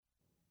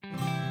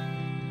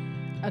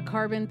A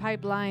carbon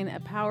pipeline, a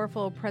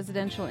powerful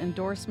presidential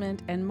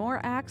endorsement, and more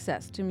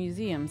access to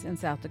museums in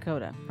South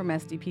Dakota. From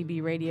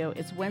SDPB Radio,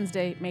 it's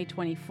Wednesday, May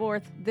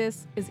 24th.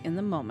 This is In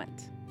the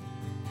Moment.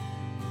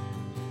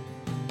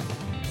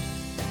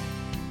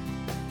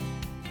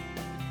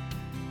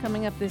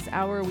 Coming up this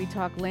hour, we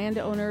talk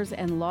landowners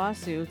and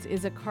lawsuits.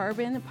 Is a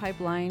carbon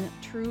pipeline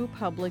true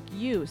public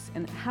use?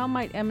 And how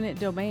might eminent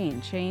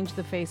domain change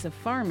the face of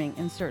farming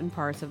in certain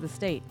parts of the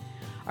state?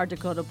 Our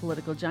Dakota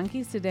Political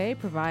Junkies today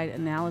provide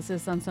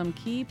analysis on some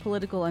key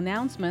political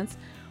announcements.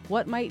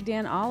 What might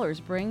Dan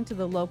Allers bring to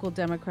the local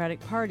Democratic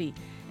Party?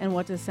 And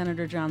what does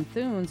Senator John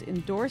Thune's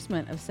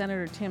endorsement of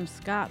Senator Tim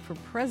Scott for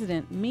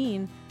president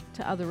mean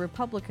to other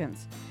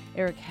Republicans?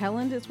 Eric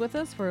Helland is with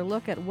us for a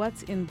look at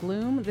what's in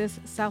bloom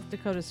this South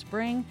Dakota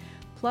spring,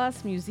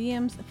 plus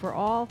museums for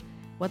all,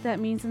 what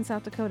that means in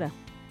South Dakota.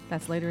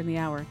 That's later in the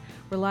hour.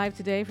 We're live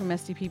today from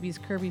SDPB's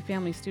Kirby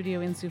Family Studio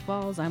in Sioux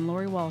Falls. I'm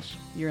Lori Walsh.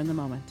 You're in the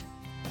moment.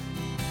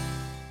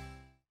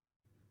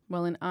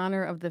 Well, in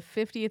honor of the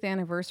 50th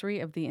anniversary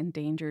of the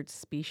Endangered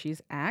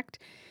Species Act,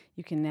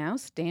 you can now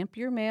stamp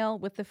your mail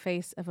with the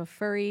face of a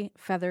furry,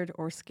 feathered,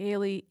 or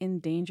scaly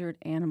endangered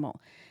animal.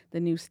 The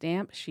new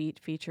stamp sheet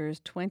features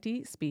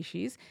 20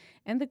 species,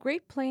 and the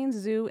Great Plains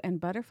Zoo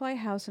and Butterfly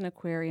House and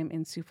Aquarium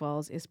in Sioux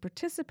Falls is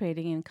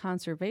participating in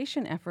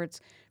conservation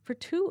efforts for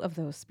 2 of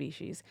those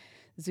species.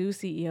 Zoo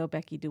CEO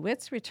Becky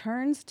DeWitz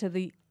returns to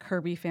the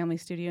Kirby Family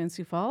Studio in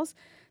Sioux Falls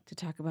to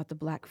talk about the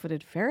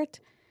black-footed ferret,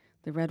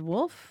 the red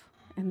wolf,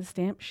 and the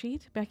stamp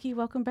sheet. Becky,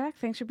 welcome back.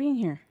 Thanks for being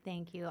here.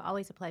 Thank you.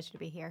 Always a pleasure to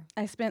be here.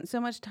 I spent so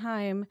much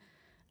time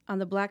on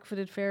the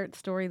black-footed ferret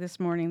story this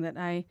morning that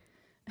I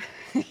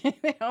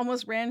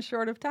almost ran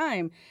short of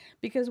time,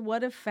 because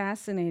what a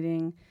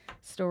fascinating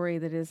story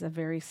that is a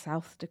very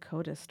South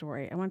Dakota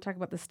story. I want to talk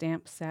about the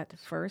stamp set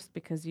first,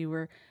 because you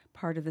were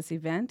part of this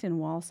event in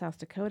Wall, South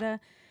Dakota.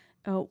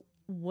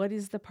 What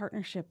is the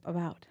partnership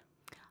about?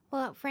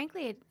 Well,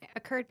 frankly, it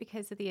occurred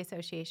because of the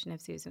Association of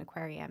Zoos and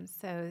Aquariums.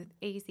 So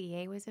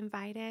AZA was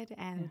invited,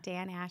 and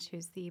Dan Ash,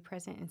 who's the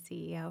president and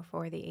CEO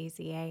for the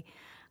AZA,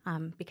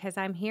 because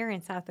I'm here in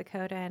South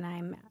Dakota and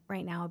I'm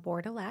right now a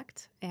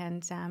board-elect,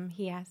 and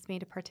he asked me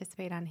to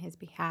participate on his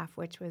behalf,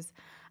 which was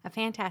a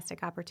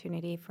fantastic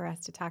opportunity for us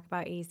to talk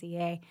about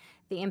AZA,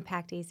 the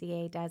impact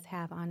AZA does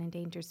have on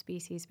endangered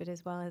species, but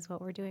as well as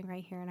what we're doing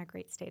right here in our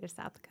great state of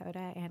South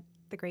Dakota and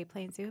the Great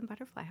Plains Zoo and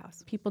Butterfly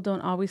House. People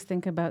don't always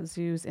think about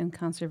zoos and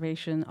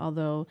conservation,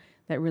 although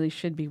that really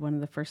should be one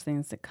of the first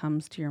things that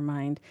comes to your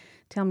mind.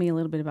 Tell me a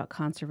little bit about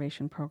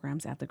conservation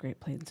programs at the Great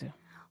Plains Zoo.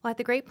 Well, at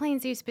the Great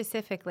Plains Zoo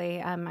specifically,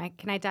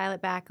 can I dial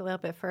it back a little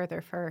bit further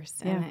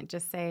first and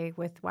just say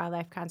with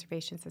Wildlife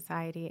Conservation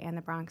Society and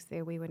the Bronx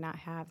Zoo, we would not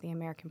have the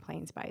American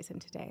plains bison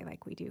today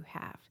like we do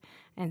have.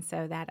 And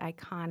so that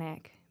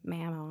iconic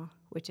mammal,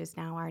 which is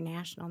now our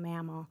national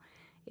mammal,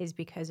 is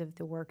because of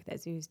the work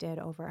that zoos did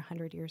over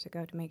 100 years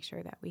ago to make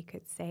sure that we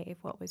could save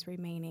what was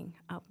remaining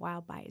of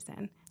wild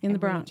bison. In the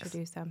Bronx.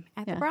 Introduce them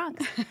at the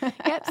Bronx.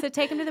 Yep, so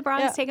take them to the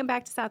Bronx, take them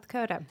back to South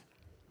Dakota.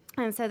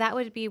 And so that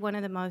would be one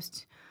of the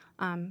most...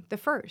 the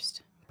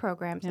first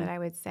programs that I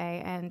would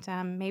say,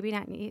 and maybe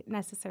not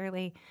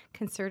necessarily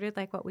concerted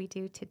like what we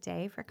do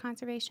today for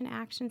conservation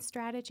action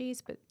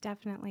strategies, but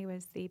definitely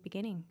was the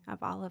beginning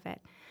of all of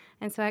it.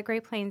 And so at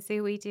Great Plains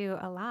Zoo, we do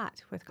a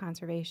lot with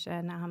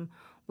conservation.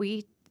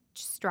 We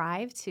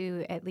strive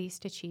to at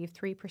least achieve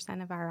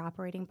 3% of our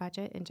operating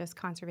budget in just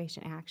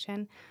conservation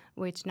action,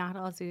 which not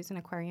all zoos and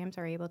aquariums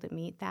are able to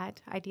meet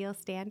that ideal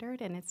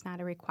standard, and it's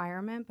not a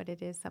requirement, but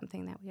it is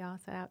something that we all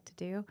set out to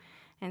do.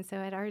 And so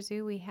at our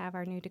zoo, we have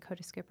our new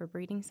Dakota Skipper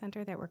Breeding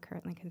Center that we're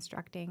currently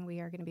constructing.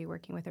 We are going to be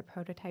working with a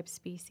prototype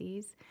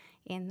species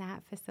in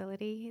that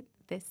facility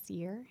this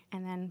year,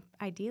 and then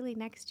ideally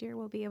next year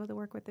we'll be able to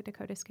work with the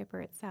Dakota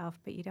Skipper itself,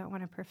 but you don't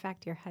want to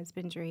perfect your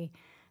husbandry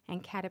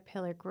and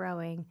caterpillar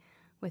growing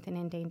with an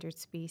endangered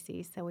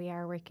species. So we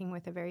are working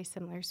with a very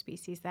similar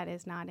species that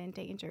is not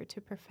endangered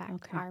to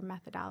perfect our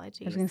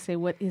methodologies. I was going to say,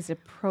 what is a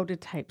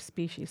prototype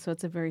species? So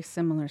it's a very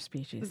similar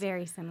species.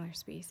 Very similar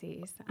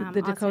species.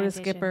 The Dakota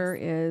Skipper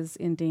is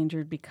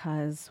endangered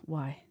because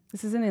why?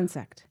 This is an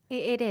insect.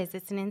 It is.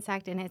 It's an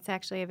insect, and it's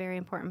actually a very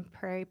important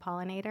prairie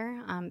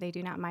pollinator. They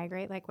do not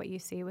migrate like what you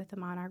see with the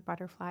monarch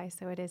butterfly,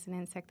 so it is an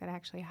insect that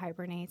actually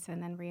hibernates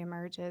and then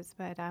reemerges,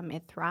 but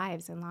it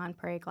thrives in lawn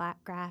prairie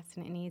grass,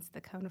 and it needs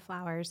the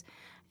coneflowers.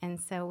 And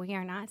so we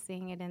are not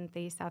seeing it in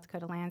the South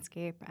Dakota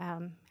landscape,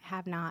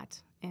 have not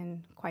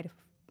in quite a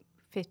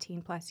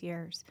 15-plus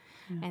years.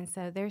 And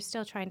so they're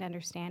still trying to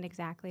understand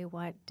exactly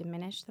what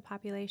diminished the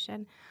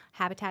population.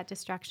 Habitat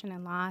destruction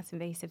and loss,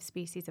 invasive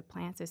species of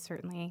plants is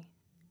certainly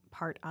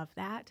part of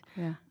that.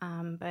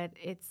 But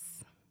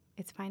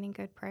it's finding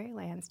good prairie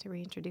lands to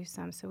reintroduce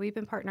them. So we've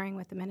been partnering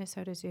with the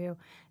Minnesota Zoo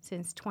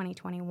since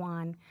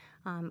 2021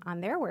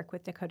 on their work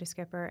with Dakota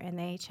Skipper, and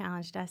they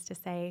challenged us to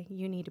say,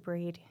 you need to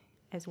breed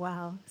as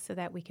well so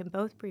that we can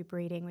both be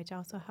breeding, which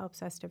also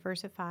helps us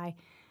diversify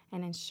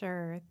and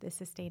ensure the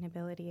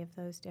sustainability of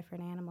those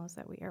different animals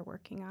that we are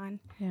working on.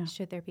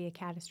 Should there be a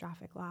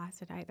catastrophic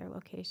loss at either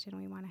location,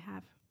 we want to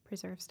have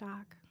preserved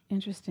stock.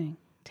 Interesting.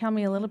 Tell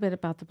me a little bit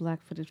about the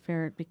black-footed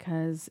ferret,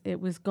 because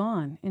it was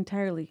gone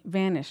entirely,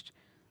 vanished.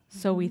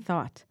 So we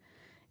thought.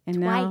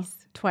 And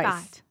twice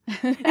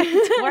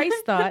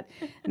thought.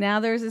 Now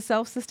there's a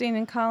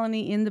self-sustaining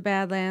colony in the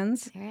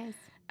Badlands. There is.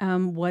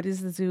 What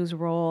is the zoo's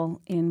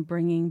role in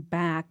bringing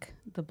back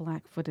the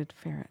black-footed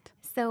ferret?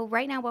 So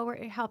right now what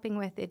we're helping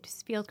with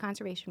is field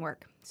conservation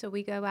work. So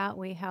we go out,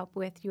 we help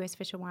with U.S.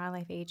 Fish and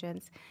Wildlife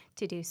agents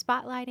to do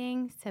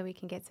spotlighting so we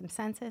can get some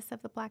census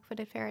of the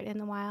black-footed ferret in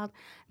the wild.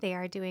 They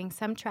are doing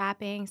some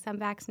trapping, some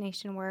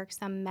vaccination work,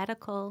 some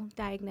medical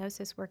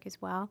diagnosis work as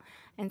well.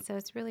 And so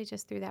it's really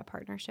just through that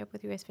partnership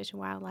with U.S. Fish and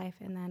Wildlife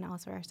and then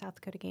also our South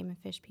Dakota Game and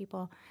Fish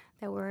people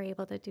that we're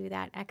able to do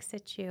that ex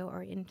situ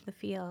or into the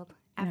field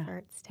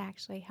efforts to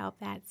actually help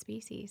that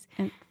species.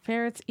 And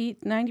ferrets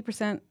eat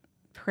 90%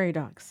 prairie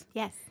dogs.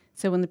 Yes.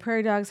 So when the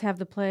prairie dogs have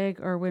the plague,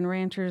 or when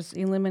ranchers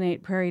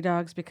eliminate prairie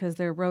dogs because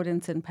they're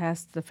rodents and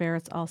pests, the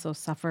ferrets also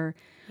suffer.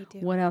 They do.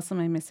 What else am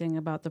I missing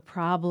about the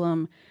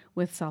problem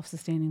with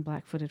self-sustaining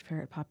black-footed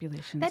ferret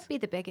populations? That'd be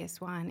the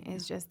biggest one,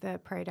 is just the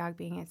prairie dog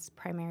being its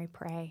primary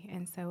prey.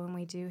 And so when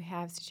we do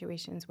have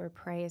situations where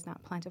prey is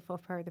not plentiful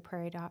for the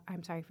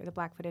for the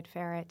black-footed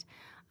ferret,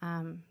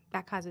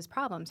 that causes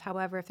problems.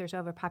 However, if there's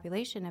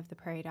overpopulation of the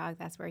prairie dog,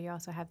 that's where you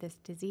also have this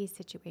disease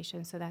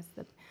situation. So that's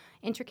the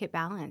intricate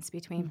balance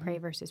between prey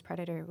versus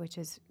predator, which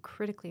is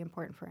critically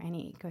important for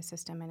any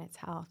ecosystem and its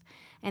health.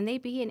 And they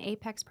be an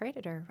apex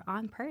predator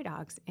on prairie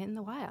dogs in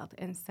the wild.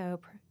 And so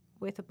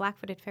with a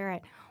black-footed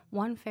ferret,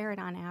 one ferret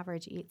on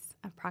average eats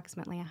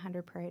approximately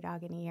 100 prairie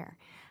dog in a year.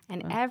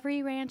 And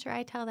every rancher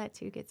I tell that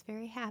to gets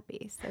very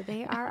happy. So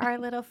they are our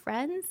little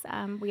friends.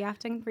 We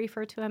often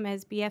refer to them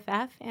as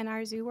BFF in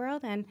our zoo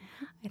world, and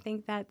I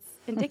think that's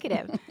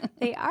indicative.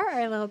 They are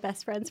our little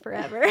best friends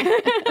forever.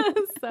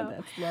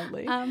 That's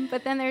lovely.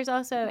 But then there's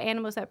also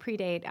animals that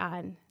predate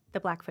on the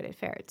black-footed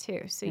ferret,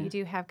 too. So you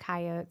do have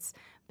coyotes,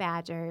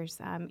 badgers,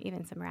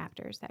 even some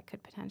raptors that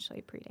could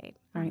potentially predate.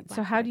 Right.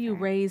 So how do you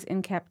raise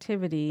in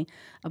captivity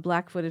a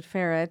black-footed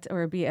ferret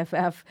or a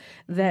BFF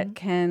that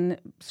can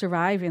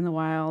survive in the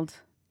wild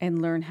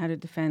and learn how to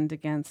defend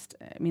against?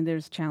 I mean,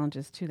 there's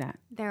challenges to that.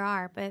 There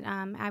are, but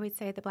I would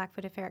say the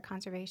Black-footed Ferret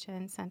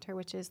Conservation Center,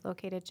 which is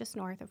located just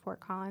north of Fort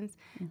Collins,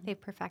 they've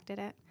perfected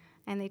it.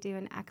 And they do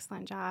an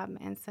excellent job.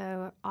 And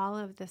so all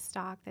of the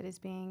stock that is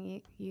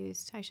being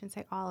used, I shouldn't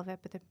say all of it,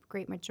 but the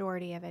great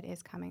majority of it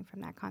is coming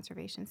from that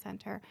conservation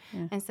center.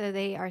 Yeah. And so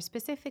they are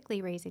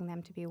specifically raising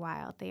them to be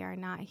wild. They are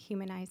not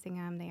humanizing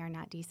them. They are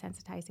not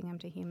desensitizing them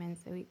to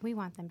humans. So we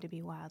want them to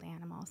be wild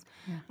animals.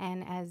 Yeah.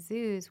 And as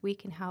zoos, we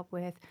can help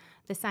with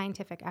the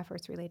scientific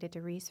efforts related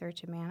to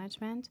research and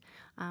management.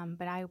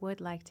 But I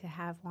would like to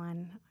have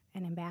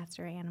an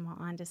ambassador animal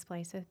on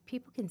display so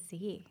people can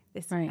see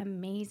this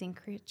amazing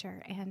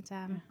creature. And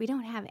we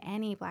don't have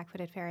any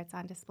black-footed ferrets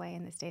on display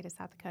in the state of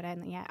South Dakota,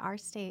 and yet our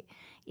state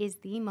is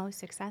the most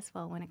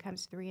successful when it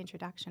comes to the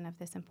reintroduction of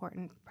this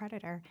important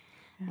predator.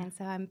 Yeah. And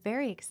so I'm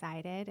very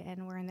excited,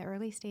 and we're in the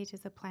early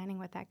stages of planning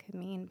what that could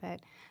mean,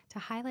 but to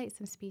highlight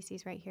some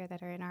species right here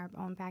that are in our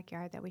own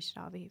backyard that we should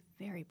all be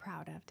very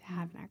proud of to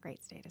have in our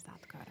great state of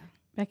South Dakota.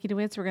 Becky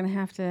DeWitz, we're going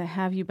to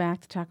have you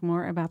back to talk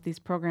more about these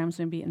programs,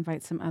 maybe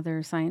invite some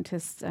other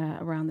scientists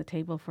around the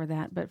table for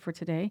that. But for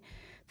today,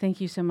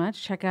 thank you so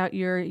much. Check out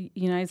your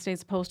United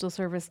States Postal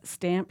Service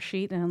stamp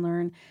sheet and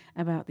learn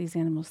about these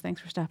animals.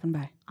 Thanks for stopping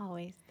by.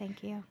 Always.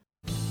 Thank you.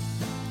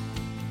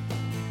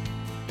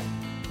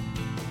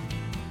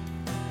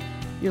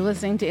 You're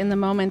listening to In the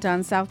Moment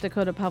on South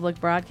Dakota Public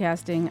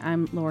Broadcasting.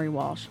 I'm Lori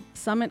Walsh.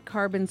 Summit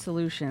Carbon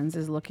Solutions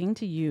is looking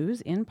to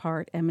use, in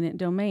part, eminent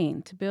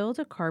domain to build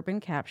a carbon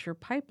capture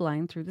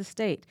pipeline through the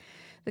state.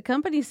 The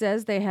company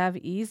says they have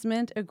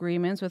easement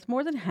agreements with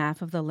more than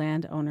half of the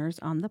landowners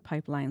on the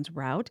pipeline's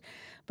route,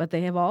 but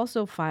they have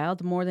also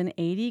filed more than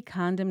 80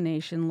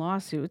 condemnation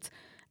lawsuits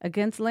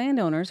against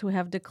landowners who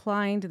have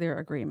declined their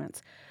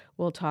agreements.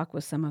 We'll talk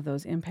with some of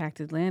those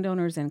impacted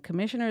landowners and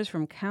commissioners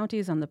from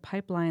counties on the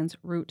pipeline's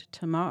route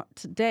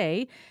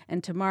today.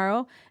 And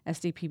tomorrow,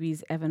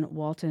 SDPB's Evan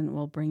Walton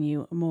will bring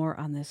you more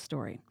on this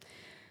story.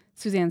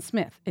 Suzanne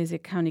Smith is a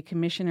county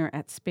commissioner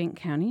at Spink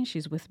County.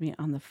 She's with me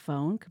on the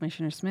phone.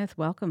 Commissioner Smith,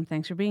 welcome.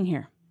 Thanks for being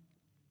here.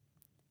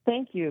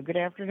 Thank you. Good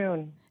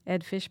afternoon.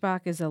 Ed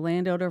Fischbach is a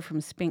landowner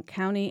from Spink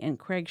County, and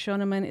Craig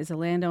Schoeneman is a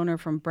landowner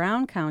from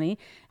Brown County.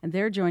 And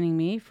they're joining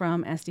me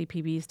from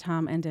SDPB's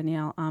Tom and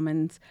Danielle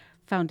Ammons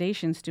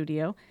Foundation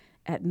Studio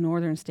at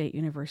Northern State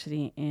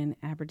University in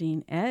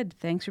Aberdeen. Ed,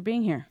 thanks for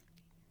being here.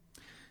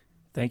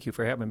 Thank you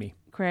for having me.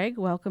 Craig,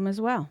 welcome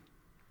as well.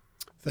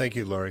 Thank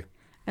you, Lori.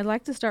 I'd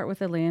like to start with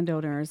the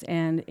landowners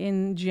and,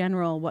 in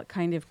general, what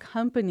kind of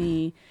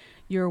company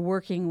you're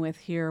working with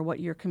here, what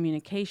your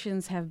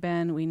communications have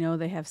been. We know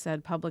they have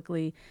said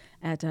publicly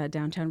at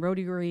Downtown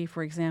Rotary,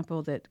 for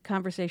example, that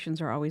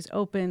conversations are always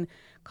open.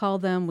 Call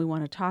them. We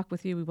want to talk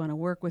with you. We want to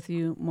work with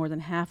you. More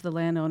than half the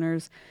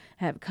landowners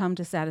have come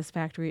to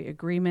satisfactory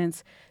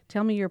agreements.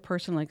 Tell me your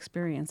personal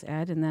experience,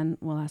 Ed, and then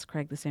we'll ask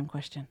Craig the same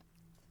question.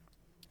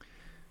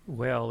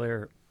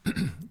 Well,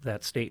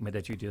 that statement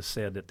that you just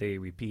said that they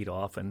repeat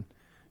often,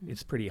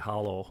 it's pretty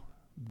hollow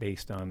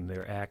based on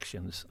their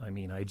actions. I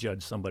mean, I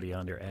judge somebody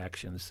on their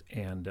actions,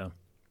 and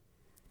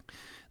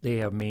they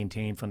have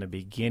maintained from the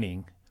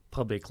beginning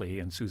publicly,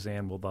 and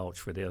Suzanne will vouch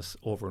for this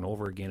over and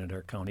over again at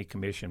our county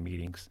commission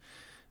meetings,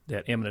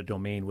 that eminent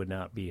domain would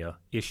not be a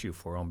issue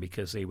for them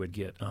because they would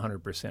get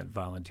 100%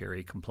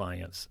 voluntary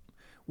compliance,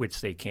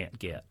 which they can't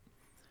get.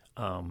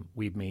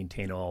 We've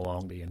maintained all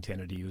along they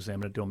intended to use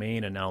eminent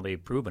domain, and now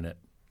they've proven it.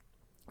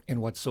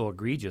 And what's so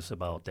egregious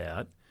about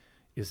that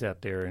is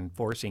that they're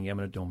enforcing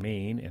eminent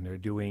domain and they're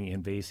doing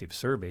invasive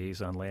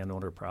surveys on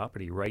landowner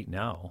property right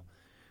now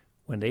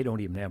when they don't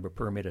even have a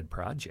permitted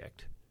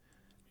project.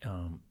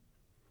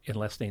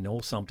 Unless they know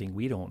something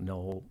we don't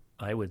know,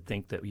 I would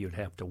think that you'd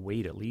have to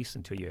wait at least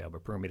until you have a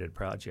permitted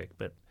project,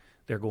 but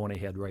they're going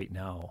ahead right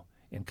now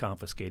and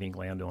confiscating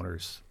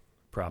landowners'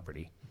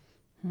 property.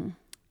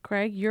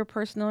 Craig, your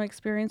personal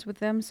experience with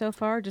them so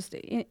far, just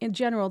in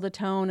general, the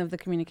tone of the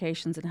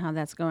communications and how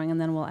that's going, and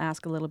then we'll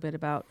ask a little bit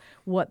about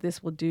what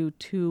this will do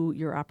to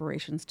your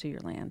operations, to your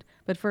land.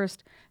 But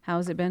first, how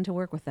has it been to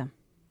work with them?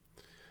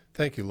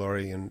 Thank you,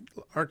 Lori. And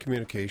our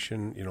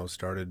communication,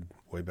 started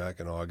way back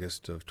in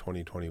August of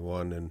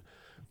 2021, and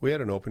we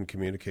had an open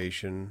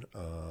communication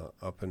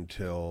up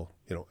until,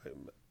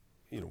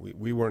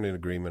 we weren't in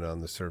agreement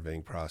on the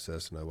surveying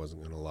process, and I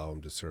wasn't going to allow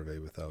them to survey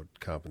without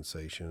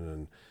compensation,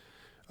 and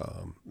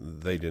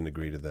they didn't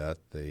agree to that.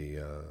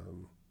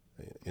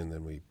 And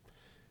then we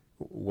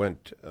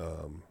went,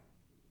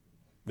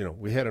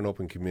 we had an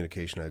open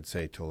communication, I'd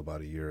say, till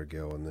about a year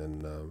ago, and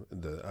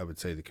then I would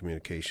say the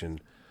communication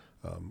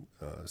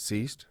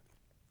ceased.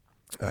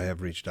 I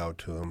have reached out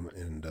to them,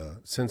 and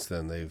since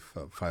then they've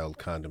filed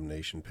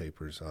condemnation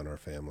papers on our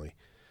family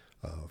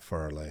for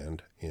our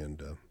land,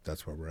 and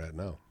that's where we're at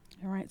now.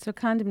 All right. So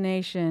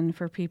condemnation,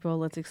 for people,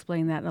 let's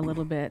explain that a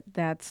little bit.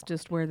 That's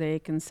just where they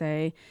can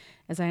say,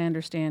 as I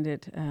understand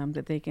it,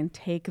 that they can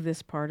take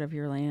this part of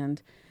your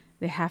land.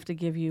 They have to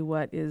give you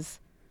what is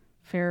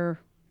fair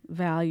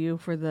value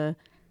for the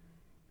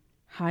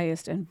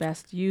highest and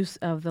best use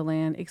of the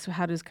land. So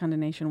how does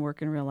condemnation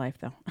work in real life,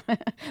 though?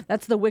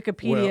 That's the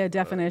Wikipedia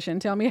definition.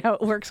 Tell me how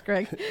it works,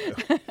 Craig.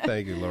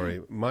 Thank you,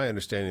 Lori. My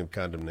understanding of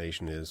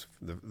condemnation is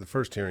the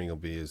first hearing will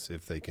be is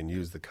if they can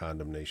use the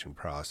condemnation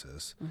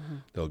process,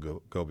 they'll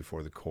go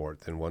before the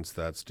court. Then once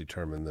that's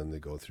determined, then they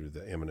go through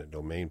the eminent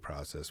domain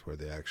process where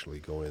they actually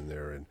go in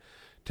there and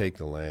take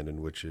the land, and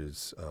which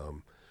is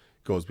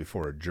goes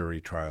before a jury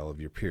trial of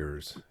your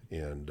peers,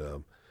 and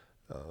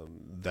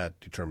that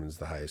determines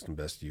the highest and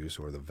best use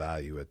or the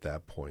value at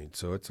that point.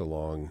 So it's a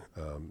long,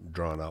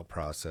 drawn-out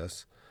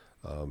process,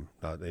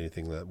 not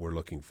anything that we're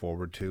looking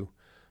forward to.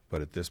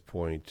 But at this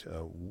point,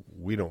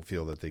 we don't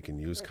feel that they can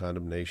use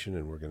condemnation,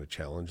 and we're going to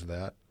challenge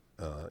that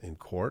in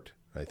court.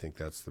 I think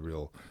that's the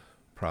real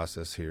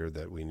process here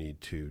that we need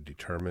to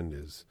determine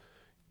is,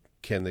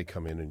 can they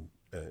come in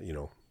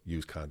and,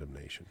 use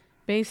condemnation?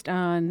 Based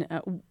on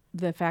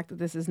the fact that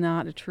this is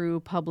not a true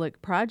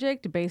public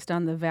project, based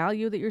on the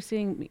value that you're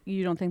seeing,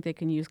 you don't think they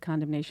can use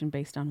condemnation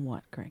based on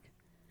what, Craig?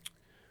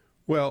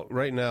 Well,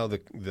 right now,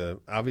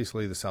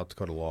 obviously the South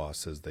Dakota law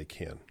says they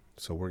can.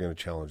 So we're going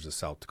to challenge the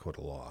South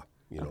Dakota law.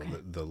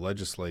 The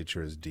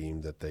legislature has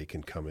deemed that they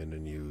can come in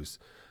and use,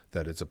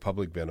 that it's a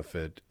public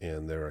benefit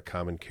and they're a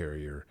common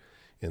carrier,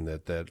 and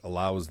that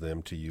allows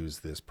them to use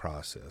this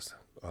process.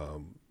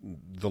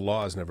 The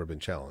law has never been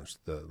challenged.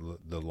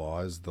 The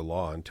law is the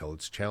law until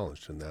it's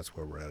challenged, and that's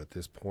where we're at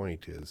this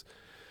point, is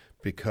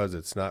because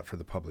it's not for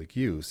the public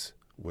use,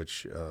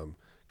 which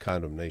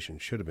condemnation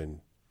should have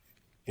been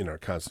in our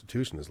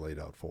Constitution is laid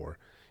out for,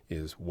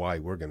 is why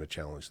we're going to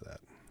challenge that.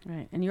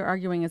 Right, and you're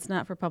arguing it's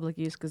not for public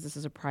use because this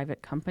is a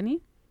private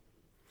company?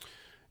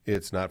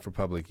 It's not for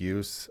public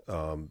use.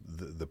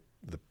 The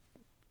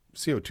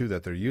CO2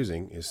 that they're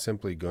using is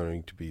simply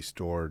going to be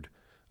stored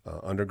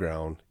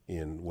underground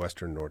in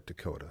western North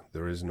Dakota.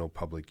 There is no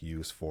public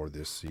use for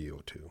this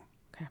CO2.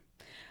 Okay.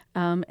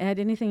 Ed,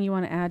 anything you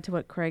want to add to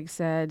what Craig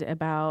said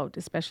about,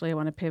 especially I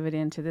want to pivot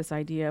into this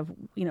idea of,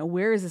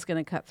 where is this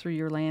going to cut through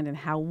your land and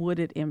how would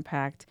it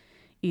impact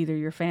either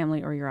your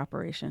family or your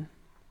operation?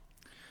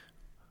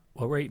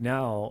 Well, right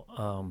now,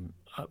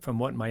 from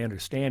what my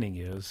understanding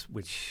is,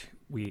 which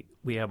we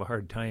have a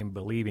hard time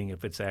believing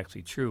if it's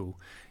actually true,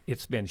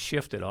 it's been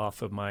shifted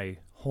off of my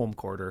home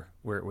quarter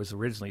where it was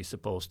originally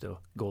supposed to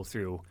go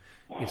through.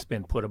 It's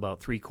been put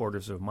about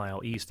 3/4 of a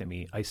mile east of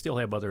me. I still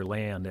have other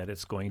land that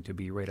it's going to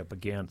be right up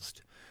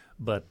against,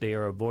 but they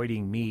are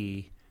avoiding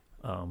me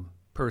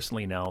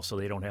personally now so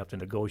they don't have to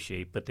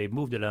negotiate, but they've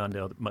moved it on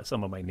to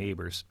some of my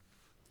neighbors.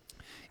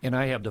 And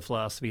I have the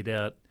philosophy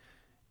that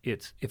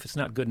if it's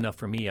not good enough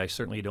for me, I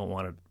certainly don't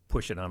want to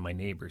push it on my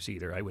neighbors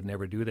either. I would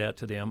never do that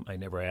to them. I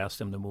never asked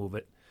them to move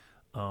it.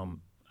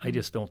 I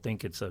just don't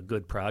think it's a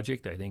good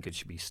project. I think it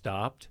should be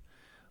stopped.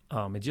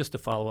 And just to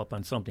follow up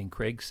on something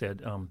Craig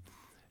said,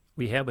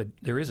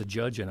 there is a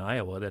judge in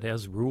Iowa that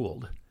has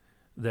ruled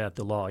that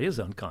the law is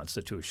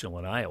unconstitutional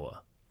in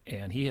Iowa,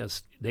 and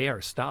they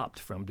are stopped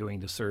from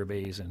doing the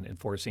surveys and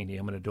enforcing the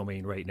eminent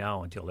domain right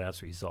now until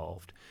that's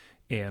resolved.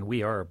 And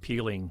we are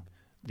appealing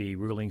the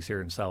rulings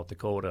here in South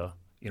Dakota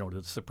to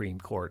the Supreme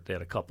Court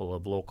that a couple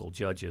of local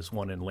judges,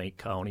 one in Lake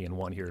County and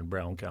one here in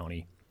Brown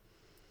County,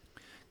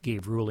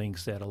 gave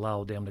rulings that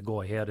allowed them to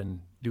go ahead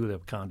and do the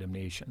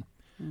condemnation.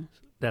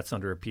 That's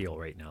under appeal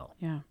right now.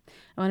 Yeah.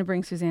 I want to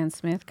bring Suzanne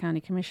Smith, County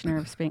Commissioner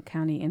of Spank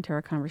County, into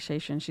our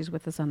conversation. She's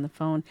with us on the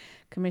phone.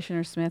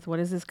 Commissioner Smith, what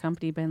has this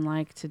company been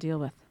like to deal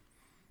with?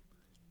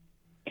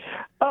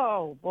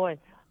 Oh, boy.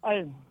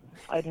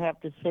 I'd have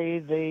to say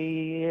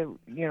they,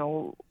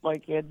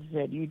 like Ed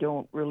said, you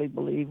don't really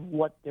believe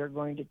what they're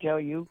going to tell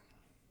you.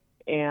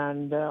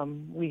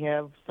 And we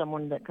have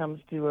someone that comes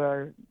to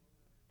our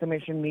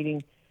commission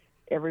meeting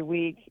every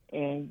week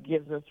and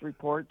gives us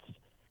reports.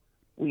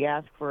 We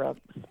ask for a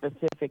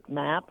specific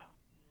map,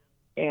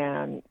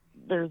 and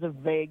there's a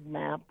vague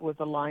map with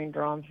a line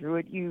drawn through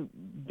it. You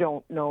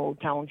don't know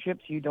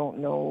townships, you don't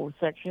know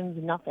sections,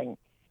 nothing.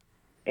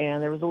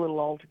 And there was a little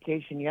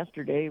altercation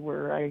yesterday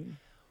where I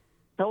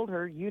told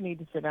her, you need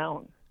to sit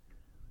down,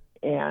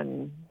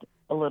 and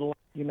a little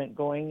argument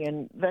going,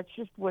 and that's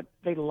just what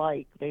they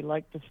like. They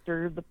like to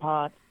stir the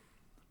pot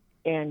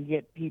and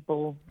get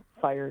people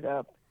fired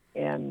up,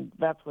 and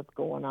that's what's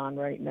going on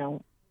right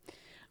now.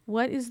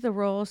 What is the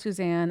role,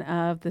 Suzanne,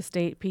 of the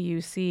state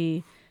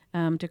PUC?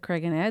 To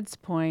Craig and Ed's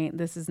point,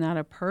 this is not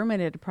a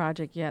permitted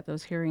project yet.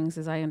 Those hearings,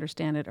 as I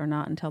understand it, are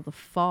not until the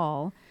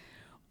fall.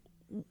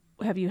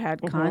 Have you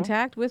had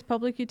contact with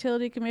public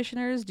utility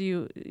commissioners?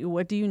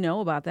 What do you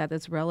know about that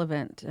that's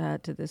relevant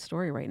to this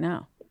story right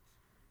now?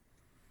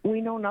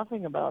 We know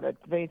nothing about it.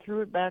 They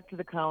threw it back to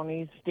the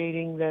counties,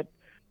 stating that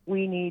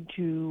we need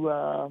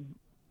to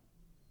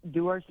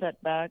do our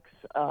setbacks,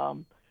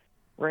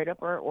 write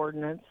up our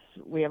ordinance.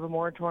 We have a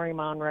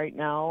moratorium on right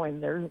now,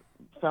 and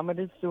Summit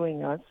is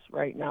suing us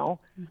right now.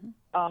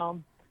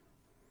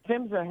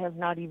 PHMSA has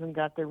not even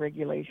got their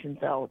regulations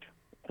out.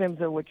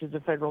 PHMSA, which is the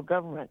federal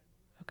government.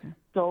 Okay.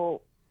 So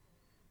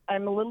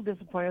I'm a little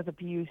disappointed with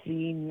the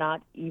PUC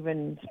not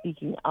even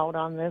speaking out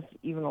on this,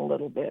 even a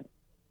little bit.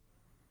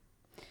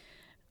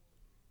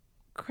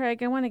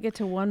 Craig, I want to get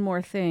to one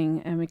more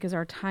thing, because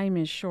our time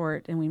is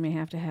short and we may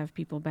have to have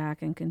people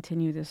back and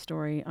continue this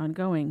story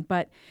ongoing.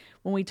 But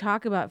when we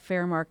talk about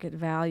fair market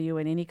value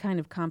and any kind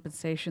of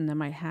compensation that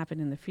might happen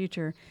in the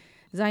future,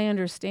 as I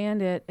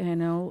understand it,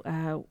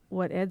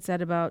 what Ed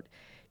said about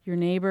your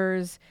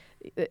neighbors,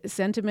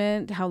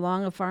 sentiment, how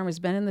long a farm has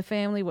been in the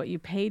family, what you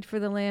paid for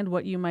the land,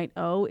 what you might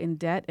owe in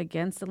debt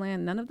against the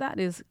land, none of that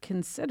is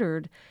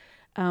considered.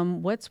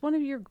 What's one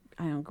of your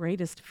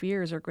greatest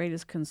fears or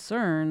greatest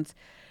concerns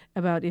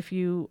about if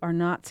you are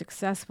not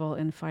successful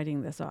in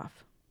fighting this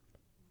off?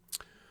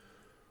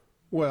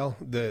 Well,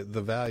 the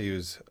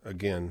values,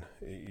 again,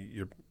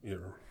 you're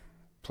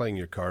playing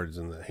your cards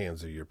in the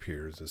hands of your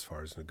peers as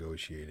far as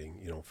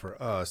negotiating.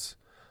 For us,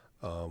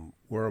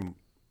 we're a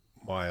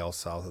mile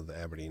south of the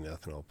Aberdeen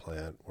ethanol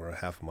plant. We're a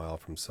half a mile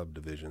from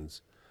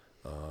subdivisions.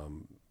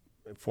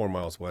 4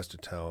 miles west of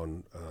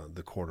town,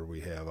 the quarter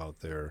we have out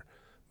there,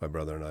 my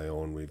brother and I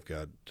own. We've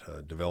got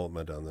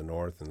development on the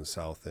north and the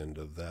south end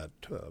of that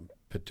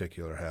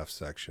particular half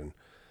section.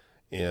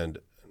 And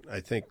I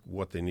think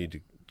what they need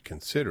to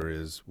consider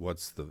is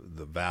what's the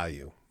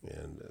value.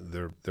 And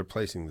they're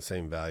placing the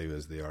same value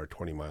as they are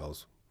 20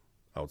 miles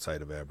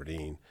outside of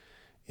Aberdeen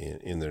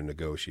in their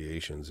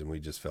negotiations. And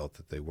we just felt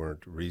that they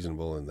weren't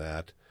reasonable in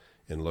that.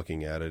 And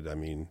looking at it,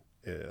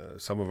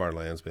 some of our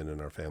land's been in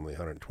our family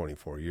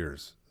 124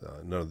 years.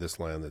 None of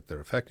this land that they're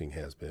affecting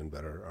has been,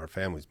 but our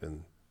family's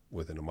been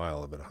within a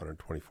mile of it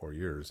 124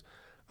 years.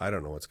 I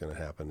don't know what's going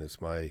to happen.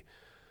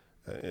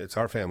 It's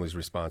our family's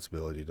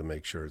responsibility to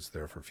make sure it's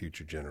there for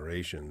future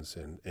generations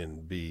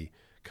and be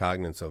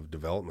cognizant of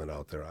development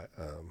out there.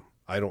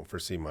 I don't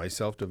foresee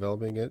myself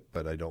developing it,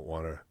 but I don't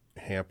want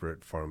to hamper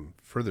it from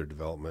further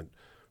development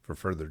for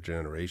further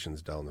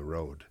generations down the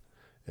road.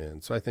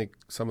 And so I think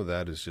some of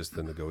that is just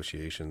the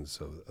negotiations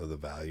of the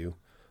value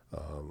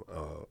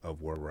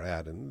of where we're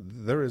at. And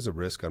there is a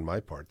risk on my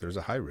part. There's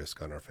a high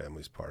risk on our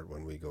family's part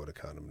when we go to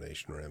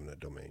condemnation or eminent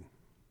domain.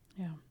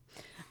 Yeah.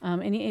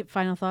 Any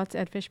final thoughts,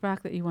 Ed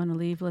Fishbach, that you want to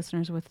leave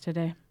listeners with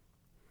today?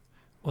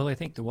 Well, I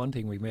think the one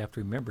thing we may have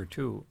to remember,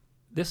 too,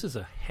 this is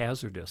a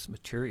hazardous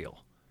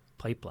material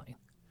pipeline.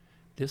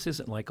 This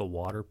isn't like a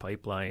water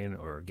pipeline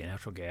or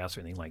natural gas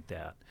or anything like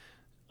that.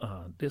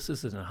 This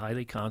is a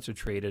highly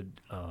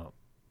concentrated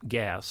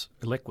gas,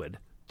 liquid,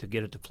 to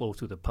get it to flow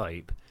through the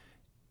pipe.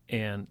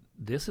 And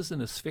this is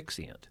an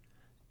asphyxiant.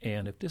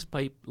 And if this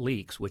pipe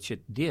leaks, which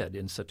it did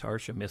in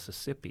Satarsha,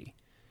 Mississippi,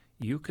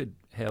 you could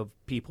have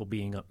people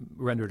being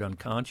rendered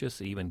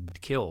unconscious, even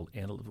killed,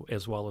 and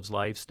as well as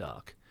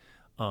livestock.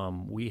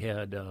 We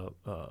had a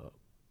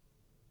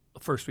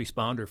first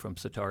responder from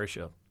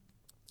Satarsha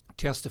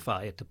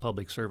testify at the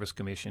Public Service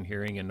Commission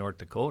hearing in North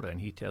Dakota,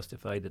 and he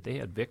testified that they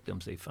had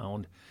victims they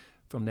found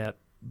from that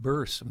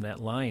burst, from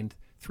that line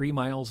 3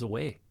 miles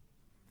away.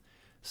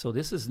 So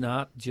this is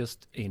not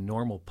just a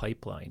normal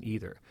pipeline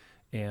either.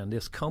 And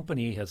this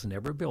company has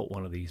never built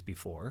one of these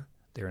before.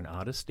 They're an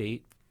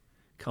out-of-state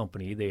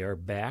company. They are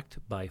backed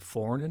by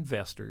foreign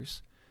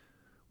investors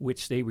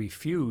which they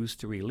refuse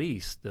to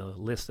release the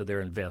list of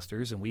their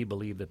investors, and we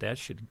believe that that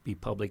should be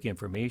public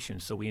information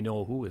so we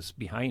know who is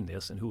behind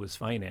this and who is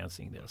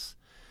financing this.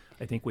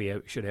 I think we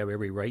should have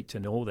every right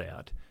to know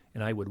that,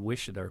 and I would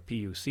wish that our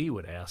PUC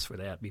would ask for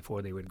that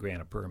before they would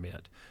grant a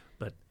permit.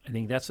 But I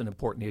think that's an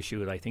important issue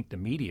that I think the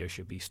media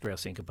should be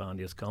stressing upon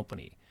this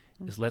company,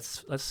 is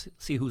let's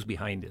see who's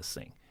behind this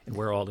thing and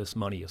where all this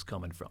money is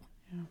coming from.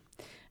 Yeah.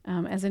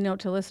 As a note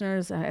to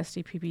listeners,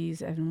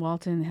 SDPB's Evan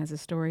Walton has a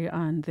story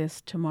on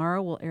this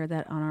tomorrow. We'll air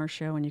that on our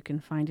show, and you can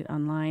find it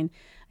online.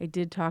 I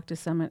did talk to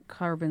Summit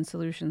Carbon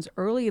Solutions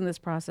early in this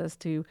process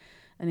to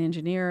an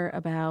engineer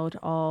about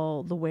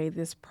all the way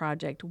this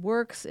project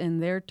works in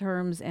their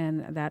terms,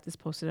 and that is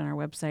posted on our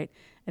website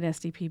at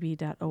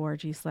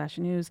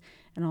sdpb.org/news.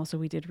 And also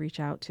we did reach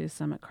out to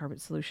Summit Carbon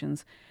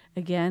Solutions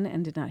again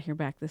and did not hear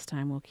back this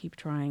time. We'll keep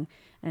trying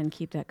and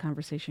keep that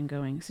conversation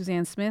going.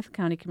 Suzanne Smith,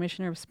 County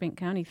Commissioner of Spink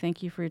County,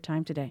 thank you for your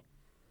time today.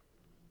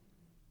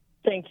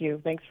 Thank you.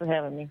 Thanks for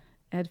having me.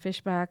 Ed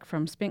Fishbach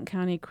from Spink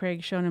County,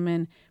 Craig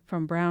Schoeneman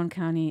from Brown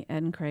County.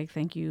 Ed and Craig,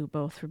 thank you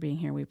both for being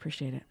here. We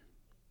appreciate it.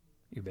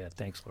 You bet.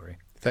 Thanks, Lori.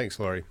 Thanks,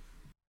 Lori.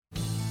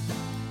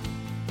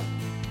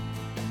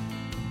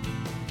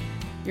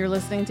 You're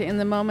listening to In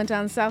the Moment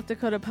on South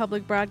Dakota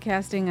Public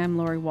Broadcasting. I'm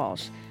Lori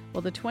Walsh.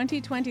 Well, the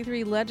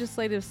 2023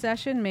 legislative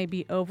session may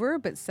be over,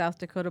 but South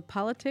Dakota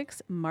politics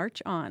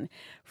march on.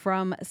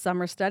 From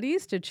summer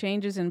studies to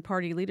changes in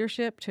party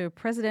leadership to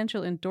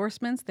presidential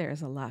endorsements, there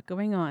is a lot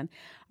going on.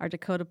 Our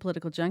Dakota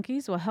political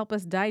junkies will help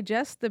us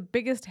digest the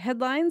biggest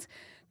headlines.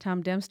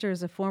 Tom Dempster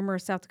is a former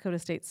South Dakota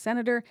State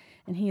Senator,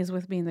 and he is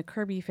with me in the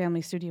Kirby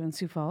Family Studio in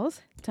Sioux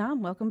Falls.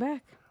 Tom, welcome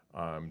back.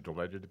 I'm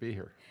delighted to be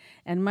here.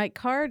 And Mike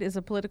Card is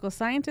a political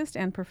scientist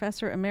and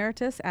professor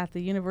emeritus at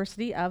the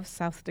University of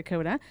South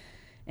Dakota.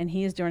 And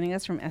he is joining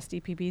us from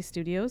SDPB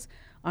Studios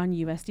on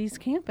USD's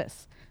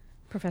campus.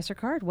 Professor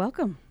Card,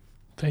 welcome.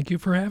 Thank you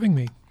for having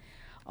me.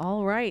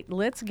 All right,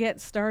 let's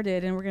get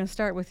started. And we're going to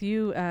start with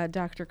you,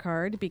 Dr.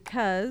 Card,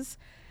 because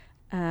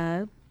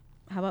how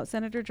about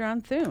Senator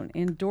John Thune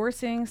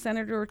endorsing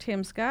Senator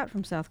Tim Scott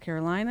from South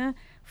Carolina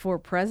for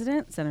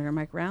president? Senator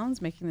Mike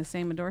Rounds making the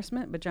same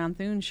endorsement, but John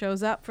Thune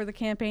shows up for the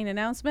campaign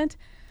announcement.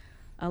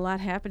 A lot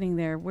happening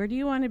there. Where do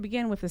you want to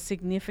begin with the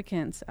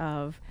significance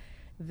of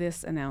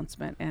this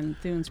announcement and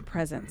Thune's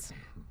presence?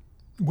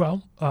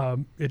 Well,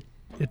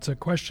 it's a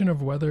question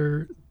of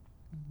whether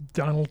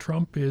Donald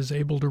Trump is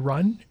able to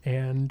run,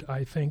 and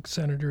I think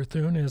Senator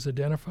Thune has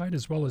identified,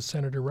 as well as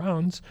Senator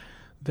Rounds,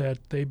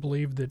 that they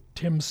believe that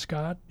Tim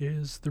Scott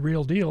is the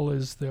real deal,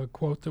 is the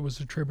quote that was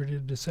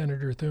attributed to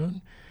Senator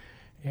Thune.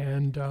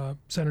 And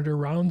Senator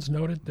Rounds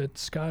noted that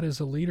Scott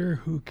is a leader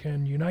who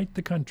can unite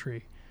the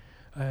country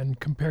and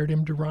compared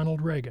him to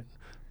Ronald Reagan.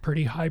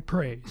 Pretty high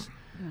praise.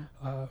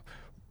 Yeah.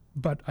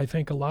 But I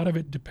think a lot of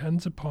it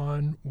depends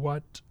upon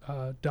what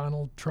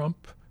Donald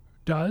Trump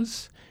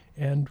does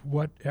and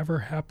whatever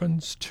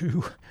happens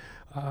to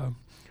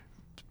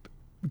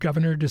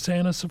Governor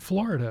DeSantis of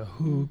Florida,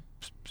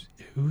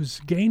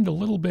 who's gained a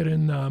little bit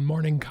in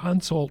Morning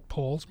Consult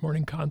polls.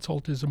 Morning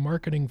Consult is a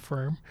marketing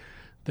firm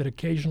that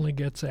occasionally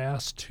gets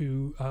asked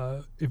to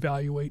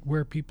evaluate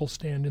where people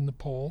stand in the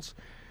polls.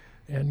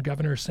 And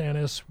Governor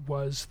DeSantis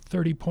was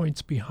 30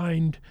 points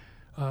behind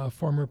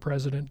former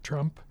President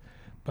Trump,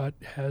 but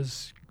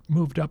has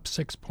moved up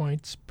 6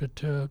 points, but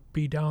to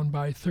be down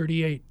by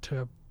 38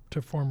 to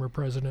former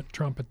President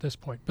Trump at this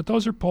point. But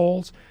those are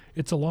polls.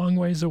 It's a long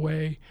ways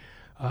away.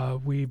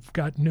 We've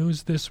got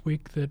news this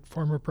week that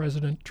former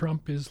President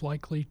Trump is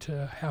likely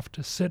to have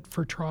to sit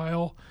for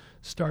trial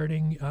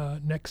starting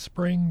next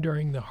spring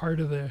during the heart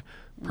of the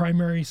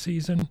primary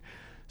season.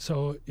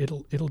 So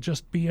it'll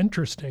just be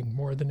interesting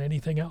more than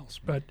anything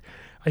else. But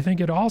I think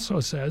it also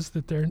says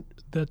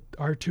that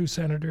our two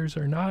senators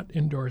are not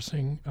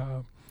endorsing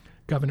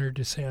Governor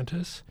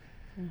DeSantis.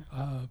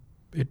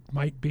 It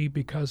might be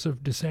because of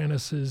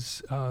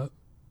DeSantis's,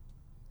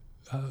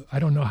 I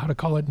don't know how to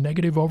call it,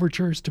 negative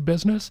overtures to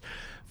business,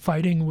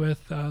 fighting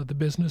with the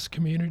business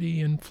community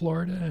in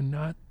Florida and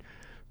not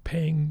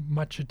paying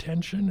much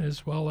attention,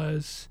 as well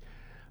as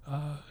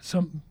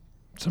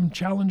some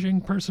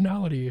challenging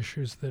personality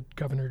issues that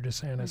Governor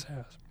DeSantis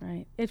has.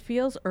 Right. It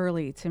feels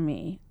early to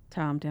me,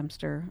 Tom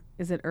Dempster.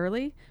 Is it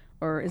early?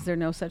 Or is there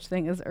no such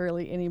thing as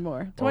early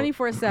anymore?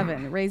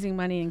 24/7, raising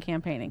money and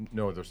campaigning.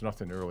 No, there's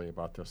nothing early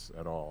about this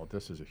at all.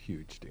 This is a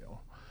huge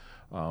deal.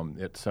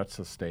 It sets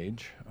the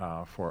stage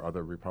for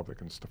other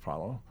Republicans to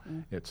follow.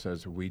 It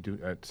says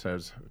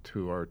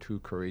to our two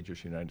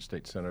courageous United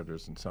States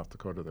senators in South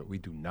Dakota that we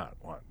do not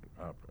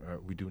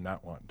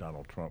want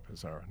Donald Trump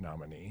as our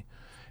nominee.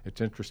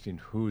 It's interesting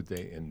who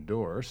they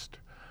endorsed,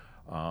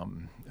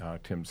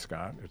 Tim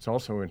Scott. It's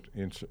also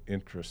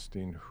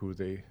interesting who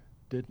they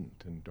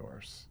didn't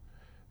endorse.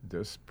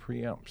 This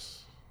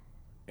preempts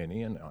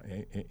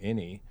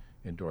any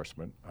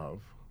endorsement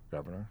of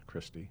Governor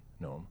Christie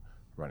Noem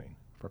running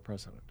for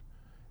president.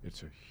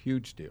 It's a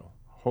huge deal.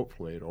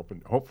 Hopefully,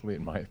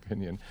 in my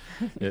opinion,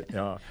 it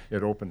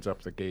opens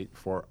up the gate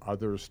for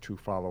others to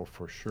follow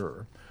for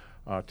sure.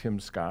 Tim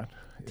Scott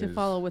To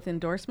follow with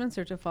endorsements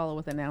or to follow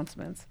with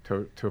announcements?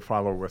 to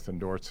follow with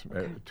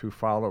to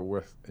follow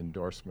with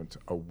endorsements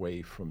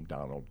away from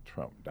Donald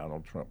Trump.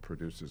 Donald Trump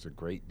produces a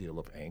great deal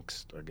of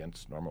angst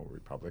against normal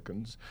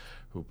Republicans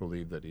who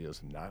believe that he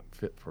is not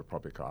fit for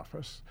public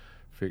office,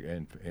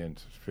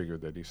 and figure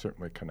that he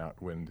certainly cannot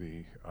win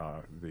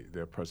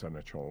the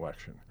presidential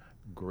election.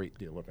 Great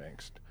deal of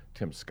angst.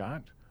 Tim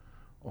Scott.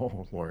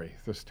 Oh, Lori,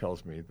 this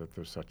tells me that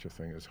there's such a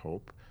thing as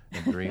hope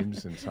and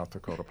dreams in South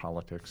Dakota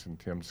politics. And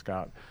Tim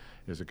Scott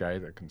is a guy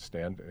that can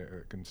stand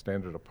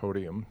at a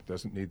podium,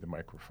 doesn't need the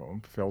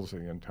microphone, fills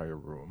the entire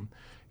room.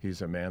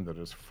 He's a man that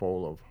is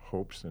full of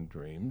hopes and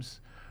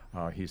dreams.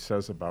 He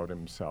says about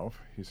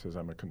himself, he says,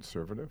 I'm a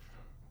conservative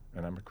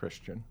and I'm a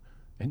Christian,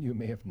 and you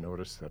may have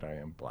noticed that I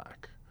am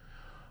black.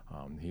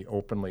 He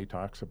openly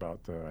talks about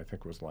I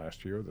think it was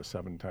last year, the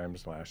 7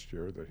 times last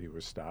year that he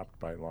was stopped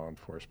by law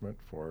enforcement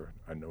for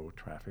a no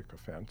traffic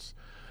offense.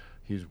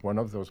 He's one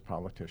of those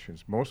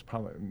politicians,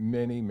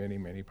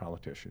 many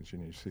politicians,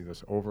 and you see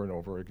this over and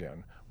over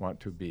again, want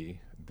to be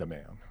the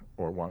man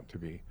or want to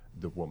be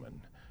the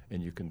woman.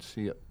 And you can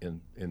see it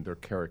in their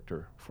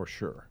character for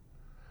sure.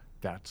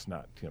 That's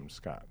not Tim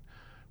Scott.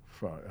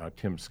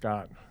 Tim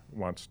Scott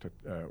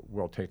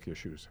will take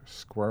issues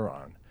square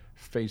on,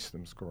 face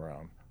them square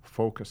on,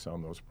 focus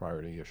on those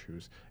priority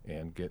issues,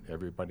 and get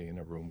everybody in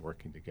a room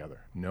working together.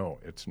 No,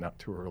 it's not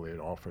too early at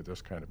all for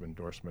this kind of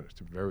endorsement. It's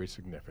very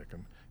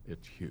significant.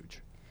 It's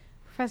huge.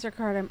 Professor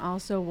Card, I'm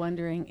also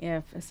wondering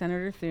if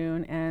Senator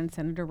Thune and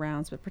Senator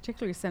Rounds, but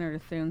particularly Senator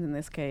Thune in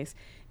this case,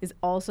 is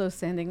also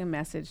sending a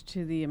message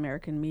to the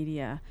American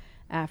media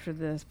after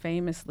the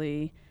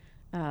famously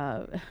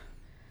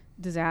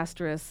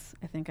disastrous,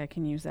 I think I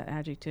can use that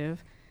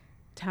adjective,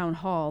 town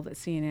hall that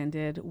CNN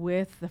did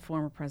with the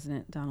former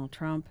President Donald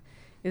Trump.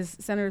 Is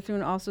Senator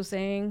Thune also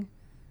saying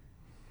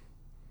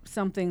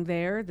something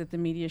there that the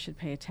media should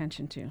pay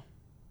attention to?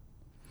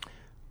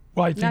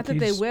 Well, I think not that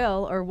they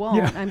will or won't.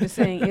 Yeah. I'm just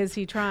saying, is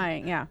he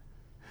trying? Yeah.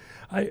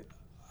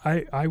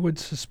 I would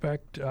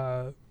suspect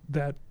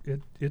that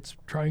it's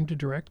trying to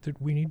direct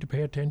that we need to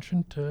pay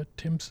attention to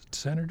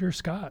Senator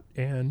Scott,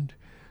 and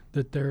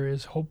that there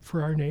is hope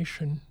for our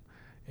nation.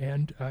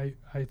 And I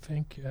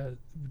think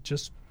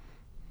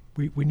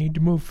we need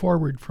to move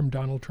forward from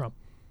Donald Trump.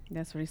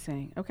 That's what he's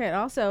saying. Okay, it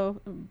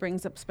also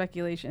brings up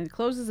speculation. It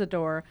closes the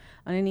door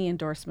on any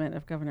endorsement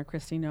of Governor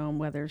Kristi Noem,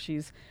 whether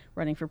she's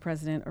running for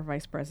president or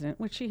vice president,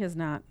 which she has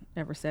not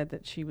ever said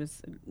that she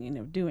was,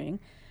 doing.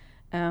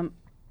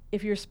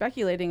 If you're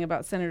speculating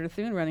about Senator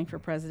Thune running for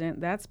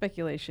president, that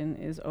speculation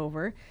is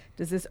over.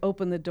 Does this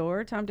open the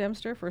door, Tom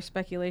Dempster, for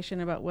speculation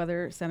about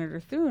whether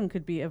Senator Thune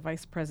could be a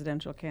vice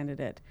presidential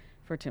candidate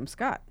for Tim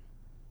Scott?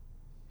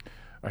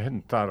 I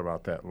hadn't thought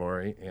about that,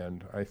 Lori,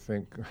 and I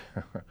think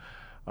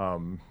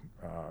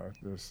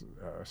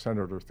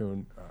Senator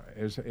Thune,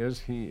 as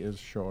he is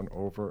shown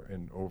over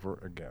and over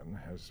again,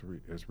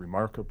 is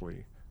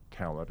remarkably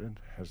talented,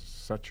 has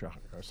such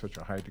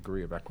a high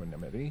degree of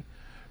equanimity,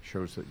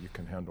 shows that you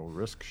can handle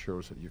risk,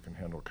 shows that you can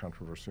handle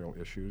controversial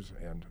issues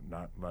and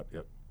not let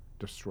it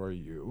destroy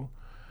you.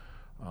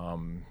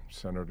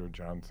 Senator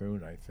John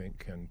Thune, I think,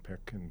 can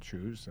pick and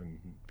choose and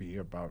be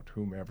about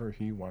whomever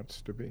he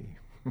wants to be.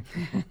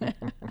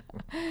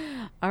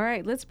 All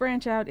right, let's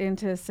branch out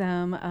into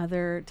some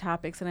other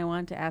topics, and I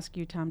wanted to ask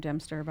you, Tom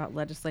Dempster, about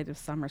legislative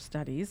summer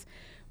studies.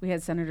 We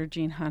had Senator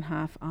Gene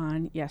Hunhoff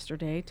on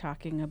yesterday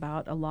talking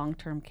about a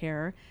long-term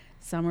care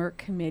summer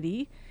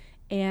committee,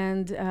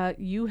 and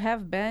you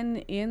have been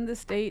in the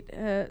state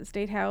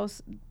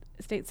house,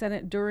 state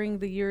senate during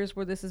the years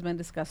where this has been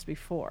discussed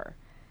before.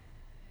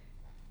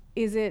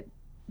 Is it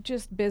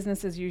just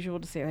business as usual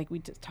to say, like, we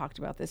just talked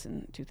about this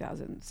in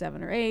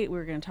 2007 or 8, we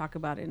were going to talk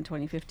about it in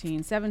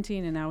 2015,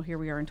 17, and now here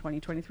we are in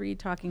 2023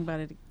 talking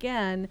about it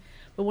again?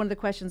 But one of the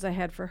questions I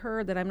had for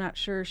her that I'm not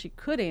sure she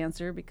could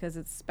answer because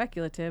it's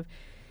speculative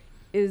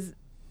is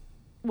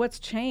what's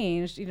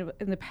changed.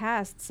 In the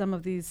past, some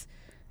of these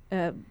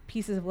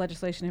pieces of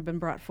legislation have been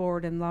brought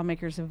forward and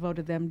lawmakers have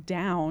voted them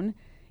down.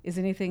 Is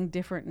anything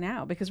different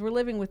now? Because we're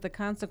living with the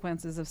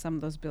consequences of some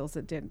of those bills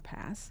that didn't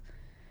pass.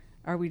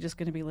 Are we just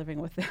going to be living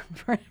with them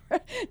forever? Do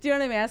you know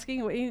what I'm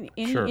asking?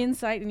 Any Sure.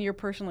 insight in your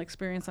personal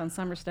experience on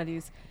summer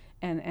studies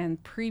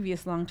and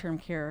previous long-term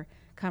care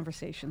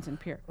conversations in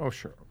peer? Oh,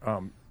 sure.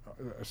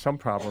 Some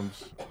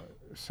problems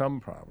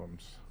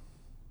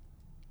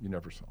you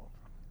never solve.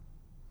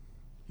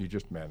 You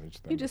just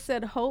manage them. You just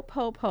said hope,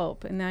 hope,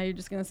 hope, and now you're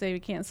just going to say we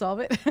can't solve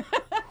it?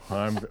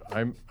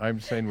 I'm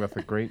saying with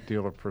a great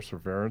deal of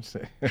perseverance,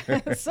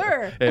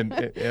 Sir. and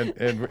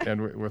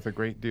with a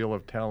great deal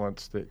of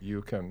talents that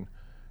you can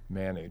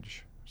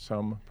manage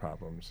some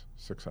problems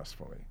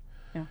successfully.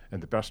 Yeah.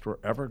 And the best we're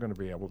ever going to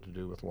be able to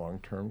do with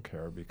long-term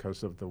care,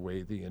 because of the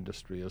way the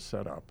industry is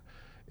set up,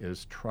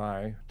 is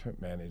try to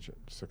manage it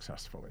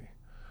successfully.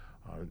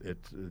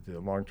 The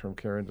long-term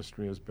care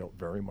industry is built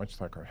very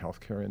much like our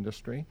healthcare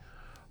industry.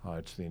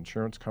 It's the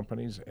insurance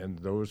companies and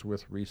those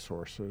with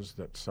resources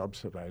that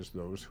subsidize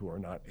those who are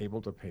not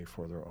able to pay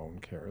for their own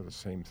care. The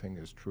same thing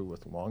is true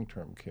with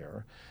long-term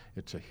care.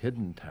 It's a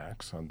hidden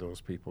tax on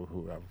those people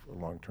who have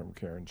long-term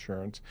care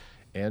insurance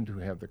and who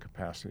have the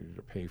capacity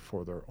to pay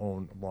for their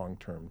own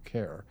long-term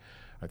care.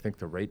 I think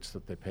the rates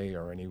that they pay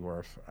are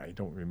anywhere, I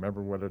don't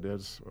remember what it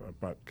is,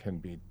 but can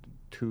be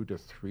 2 to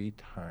 3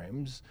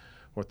 times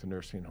what the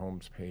nursing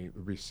homes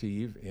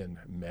receive in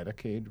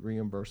Medicaid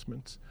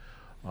reimbursements.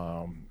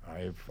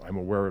 I'm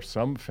aware of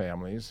some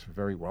families,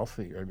 very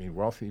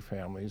wealthy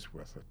families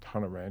with a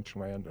ton of ranch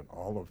land and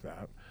all of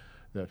that,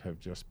 that have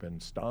just been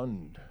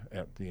stunned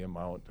at the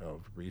amount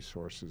of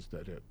resources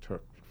that it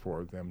took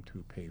for them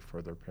to pay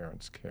for their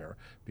parents' care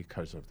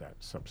because of that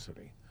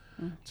subsidy.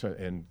 So,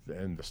 and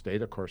the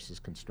state, of course, is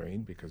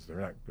constrained because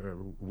they're not.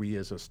 We,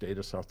 as a state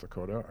of South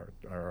Dakota,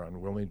 are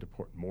unwilling to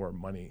put more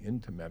money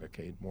into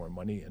Medicaid, more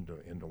money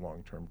into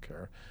long-term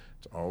care.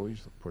 It's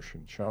always a push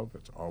and shove.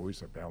 It's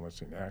always a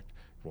balancing act.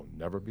 It will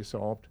never be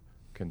solved.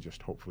 Can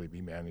just hopefully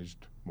be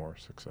managed more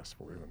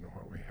successfully than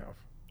what we have.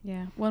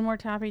 Yeah. One more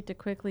topic to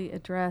quickly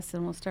address,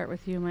 and we'll start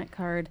with you, Mike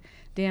Card.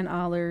 Dan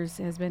Allers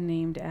has been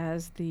named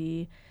as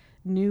the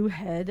new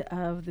head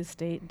of the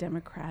state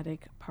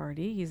Democratic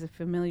Party. He's a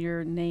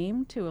familiar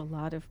name to a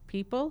lot of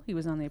people. He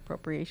was on the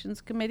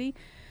Appropriations Committee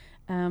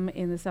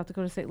in the South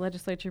Dakota State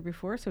Legislature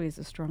before, so he has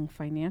a strong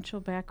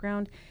financial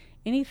background.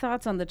 Any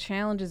thoughts on the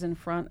challenges in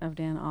front of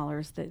Dan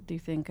Allers that do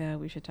you think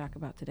we should talk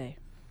about today?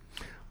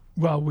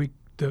 Well,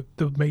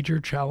 the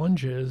major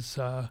challenge is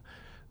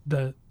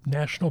the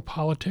national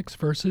politics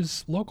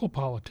versus local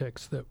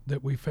politics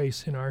that we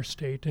face in our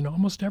state and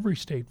almost every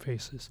state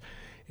faces.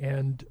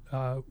 And,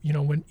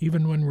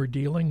 when we're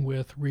dealing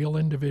with real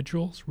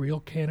individuals, real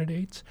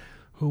candidates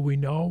who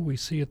we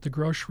see at the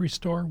grocery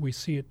store, we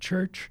see at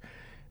church,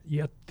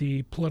 yet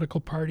the political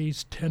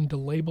parties tend to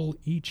label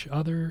each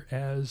other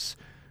as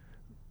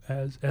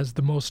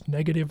the most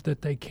negative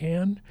that they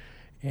can,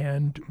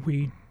 and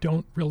we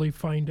don't really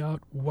find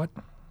out what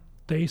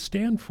they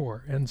stand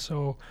for. And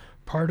so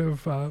part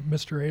of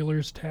Mr.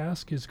 Ayler's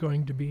task is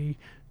going to be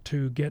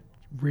to get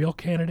real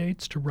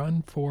candidates to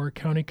run for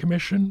county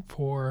commission,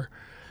 for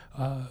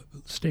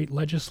state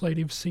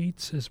legislative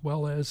seats, as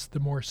well as the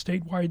more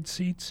statewide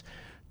seats,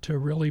 to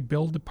really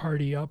build the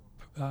party up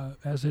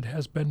as it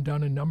has been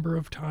done a number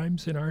of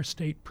times in our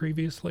state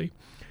previously,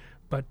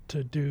 but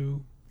to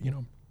do,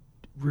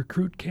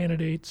 recruit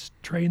candidates,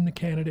 train the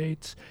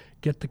candidates,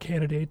 get the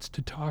candidates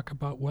to talk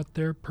about what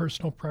their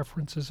personal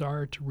preferences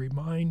are, to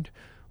remind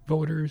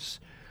voters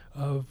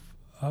of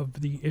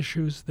the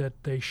issues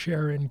that they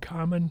share in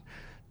common,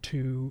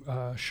 to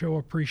show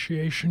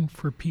appreciation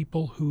for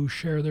people who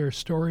share their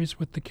stories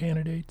with the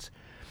candidates.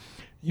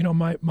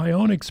 My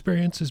own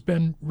experience has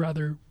been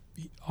rather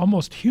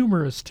almost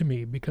humorous to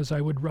me, because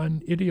I would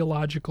run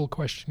ideological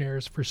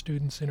questionnaires for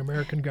students in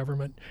American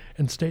government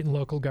and state and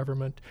local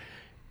government,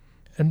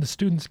 and the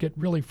students get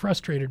really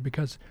frustrated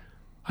because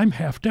I'm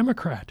half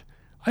Democrat.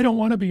 I don't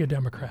want to be a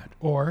Democrat.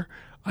 Or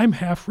I'm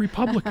half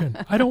Republican.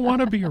 I don't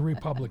want to be a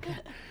Republican.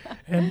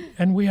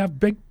 And we have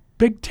big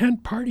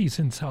tent parties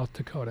in South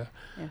Dakota.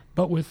 Yeah.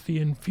 But with the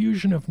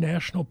infusion of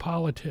national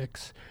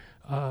politics,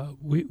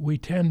 we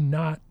tend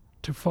not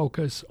to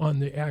focus on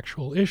the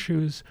actual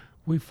issues.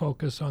 We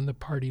focus on the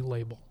party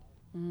label.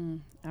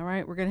 All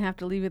right, we're going to have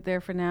to leave it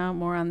there for now.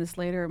 More on this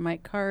later.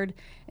 Mike Card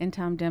and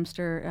Tom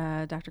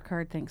Dempster. Dr.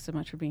 Card, thanks so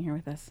much for being here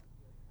with us.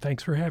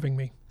 Thanks for having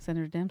me.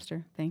 Senator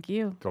Dempster, thank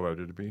you.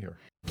 Delighted to be here.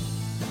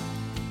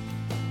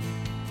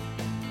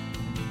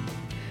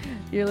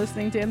 You're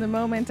listening to In the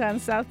Moment on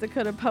South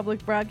Dakota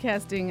Public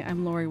Broadcasting.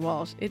 I'm Lori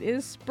Walsh. It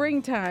is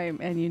springtime,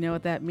 and you know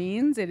what that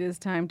means. It is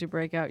time to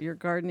break out your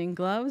gardening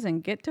gloves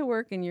and get to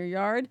work in your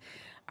yard.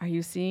 Are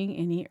you seeing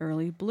any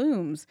early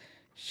blooms?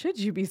 Should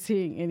you be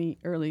seeing any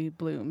early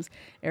blooms?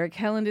 Eric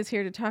Helland is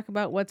here to talk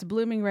about what's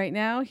blooming right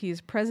now. He's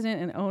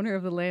president and owner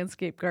of the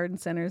Landscape Garden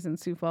Centers in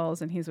Sioux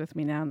Falls, and he's with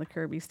me now in the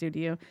Kirby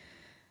studio.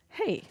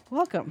 Hey,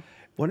 welcome.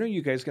 When are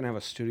you guys going to have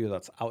a studio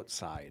that's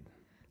outside?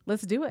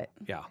 Let's do it.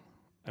 Yeah.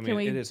 Can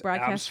we it is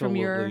broadcast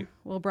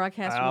we'll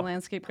broadcast from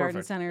Landscape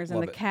Garden Centers,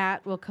 and the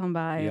cat will come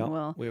by, and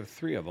we'll. We have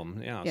 3 of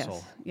them. Yeah. Yes,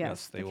 so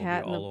yes, they the will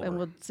cat be all over. and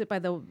we'll sit by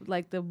the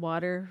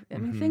water. I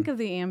mean, think of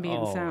the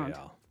ambient sound.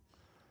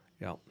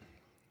 Yeah.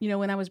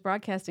 When I was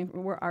broadcasting,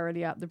 we're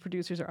already out. The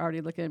producers are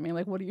already looking at me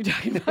like, "What are you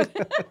talking about?"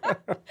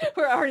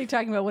 We're already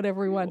talking about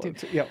whatever we want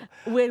to. Yep.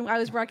 When I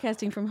was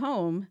broadcasting from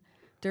home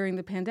during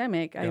the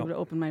pandemic, I would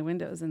open my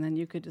windows, and then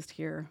you could just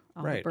hear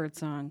all the bird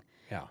song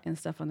and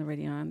stuff on the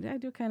radio. And I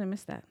do kind of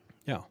miss that.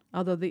 Yeah.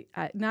 Although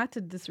not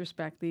to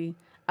disrespect the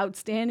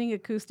outstanding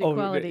acoustic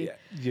quality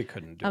you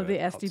couldn't do of the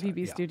outside.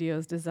 SDPB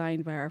studios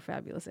designed by our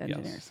fabulous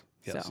engineers.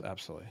 Yes, so,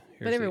 absolutely.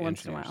 But every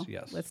once in a while,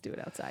 let's do it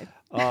outside.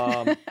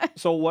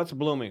 So what's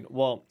blooming?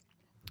 Well,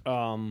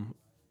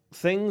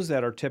 things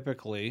that are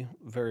typically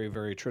very,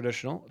 very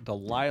traditional. The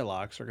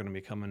lilacs are going to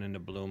be coming into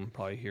bloom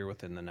probably here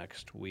within the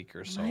next week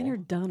or so. Mine are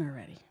done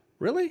already.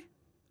 Really?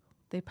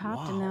 They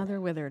popped and now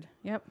they're withered.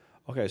 Yep.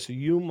 Okay, so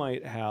you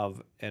might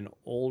have an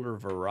older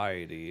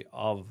variety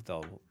of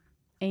the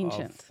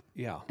Ancient.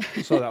 Yeah.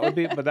 So that would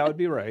be, but that would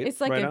be right.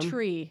 It's like right a on?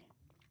 tree.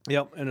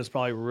 Yep, and it's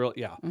probably real.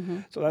 Yeah.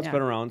 So that's Yeah.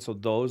 been around. So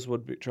those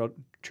would be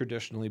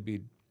traditionally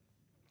be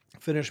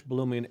finished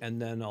blooming,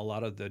 and then a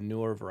lot of the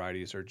newer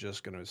varieties are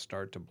just going to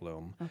start to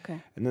bloom. Okay.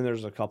 And then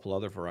there's a couple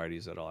other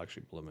varieties that'll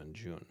actually bloom in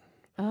June.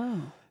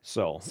 Oh.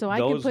 So I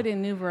could those- put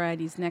in new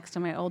varieties next to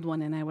my old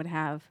one, and I would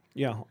have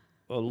yeah,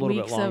 a little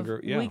bit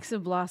longer. weeks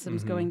of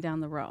blossoms going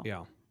down the row.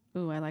 Yeah.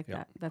 Ooh, I like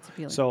that. That's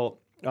appealing. So,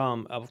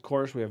 of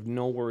course, we have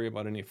no worry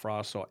about any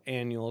frost. So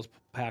annuals,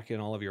 pack in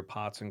all of your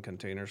pots and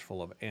containers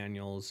full of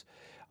annuals.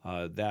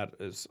 That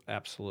is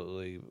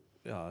absolutely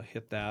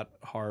hit that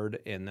hard.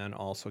 And then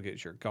also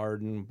get your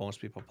garden. Most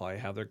people probably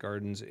have their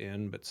gardens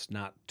in, but it's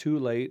not too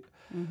late.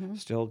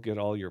 Still get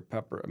all your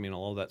pepper,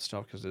 all of that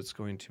stuff, because it's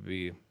going to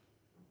be,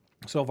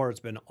 so far it's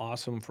been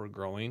awesome for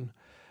growing.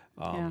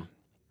 Yeah.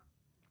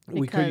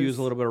 We could use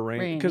a little bit of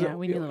rain. Yeah,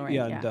 we need a little rain.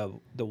 Yeah.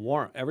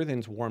 The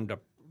everything's warmed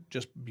up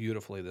just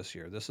beautifully this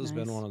year. This has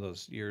been Nice. one of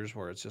those years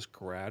where it's just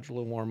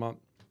gradually warm up,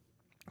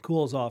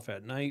 cools off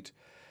at night,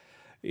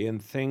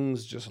 and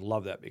things just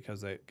love that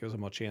because it gives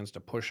them a chance to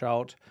push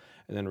out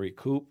and then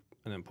recoup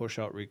and then push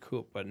out,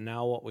 recoup. But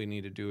now what we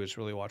need to do is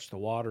really watch the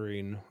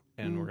watering,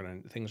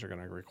 and things are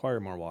going to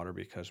require more water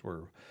because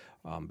we're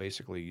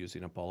basically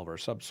using up all of our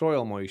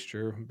subsoil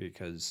moisture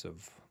because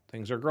of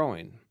things are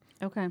growing.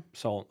 Okay.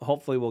 So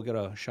hopefully we'll get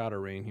a shot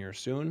of rain here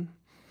soon.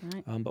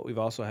 Right. But we've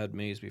also had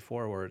Mays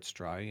before where it's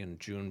dry and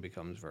June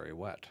becomes very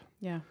wet.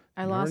 Yeah.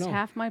 I never lost know.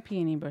 half my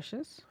peony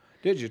bushes.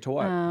 Did you? To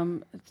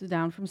what? It's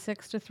down from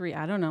 6 to 3.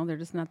 I don't know. They're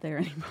just not there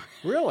anymore.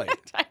 Really?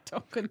 I couldn't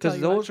tell Because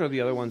you those are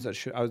the other ones that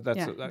should.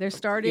 They're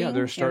starting. Yeah,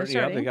 they're starting.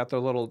 Yeah, starting. they got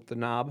the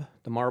knob,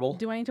 the marble.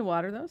 Do I need to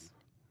water those?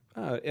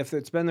 If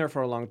it's been there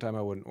for a long time,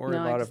 I wouldn't worry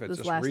No, about it. If it's this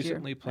just last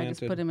recently year. planted, I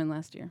just put them in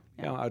last year.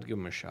 yeah, I'd give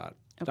them a shot.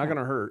 It's Okay. not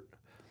going to hurt.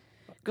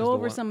 Go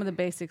over some of the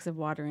basics of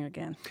watering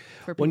again.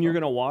 For When you're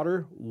people.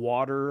 going to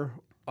water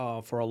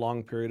for a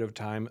long period of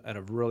time at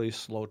a really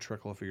slow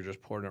trickle if you're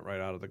just pouring it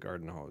right out of the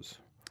garden hose.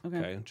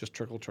 Okay. Just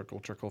trickle, trickle,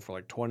 trickle for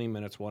like 20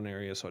 minutes one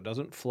area so it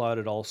doesn't flood,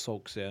 it all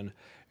soaks in,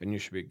 and you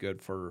should be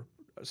good for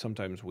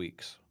sometimes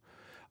weeks.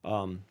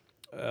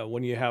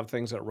 When you have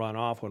things that run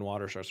off, when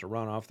water starts to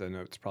run off, then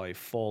it's probably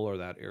full or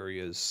that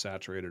area is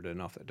saturated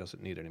enough that it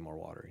doesn't need any more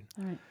watering.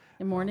 All right.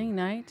 And morning,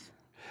 night?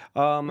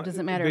 It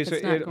doesn't matter if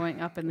it's not going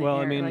up in the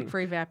air, like for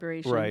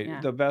evaporation. Right.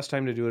 Yeah. The best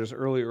time to do it is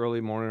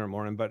early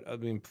morning. But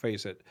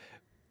face it,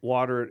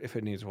 water it if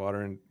it needs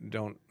water,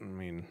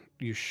 and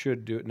you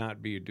should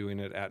not be doing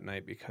it at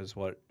night because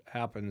what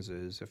happens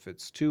is if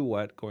it's too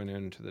wet going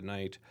into the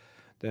night,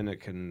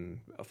 then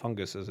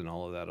funguses and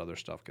all of that other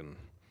stuff can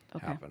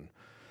happen.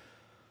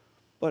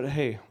 But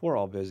hey, we're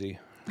all busy.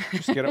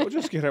 Just get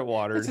it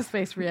watered. Let's just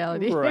face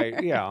reality.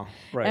 Right. Yeah.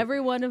 Right.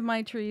 Every one of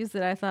my trees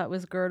that I thought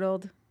was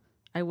girdled,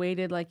 I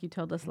waited like you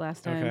told us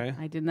last time. Okay.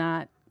 I did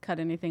not cut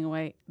anything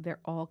away. They're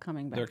all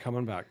coming back. They're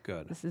coming back.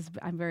 Good.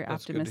 I'm very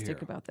That's good to optimistic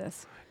hear. about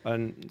this.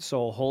 And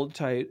so hold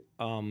tight,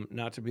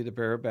 not to be the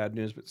bearer of bad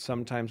news, but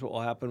sometimes what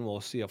will happen,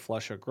 we'll see a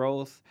flush of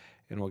growth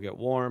and we'll get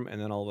warm,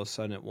 and then all of a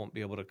sudden it won't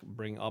be able to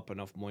bring up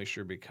enough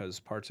moisture because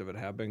parts of it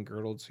have been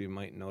girdled, so you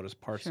might notice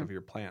parts of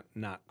your plant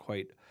not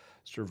quite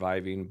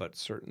surviving, but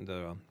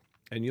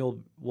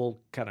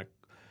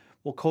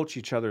we'll coach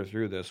each other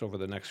through this over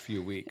the next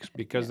few weeks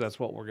because that's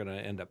what we're going to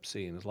end up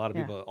seeing. There's a lot of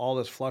people, all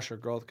this flush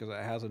of growth because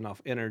it has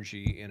enough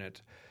energy in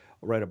it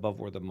right above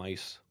where the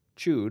mice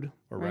chewed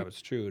or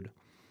rabbits chewed.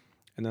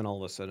 And then all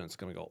of a sudden it's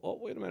going to go, oh,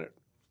 wait a minute.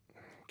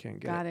 Can't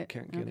get it.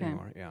 Can't get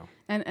anymore. Yeah.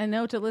 And a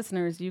note to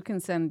listeners, you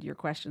can send your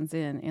questions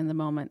in the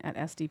moment at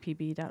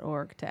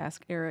sdpb.org to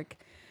ask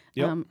Eric.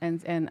 Yep.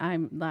 And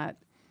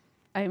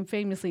I am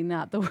famously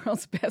not the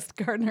world's best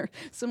gardener,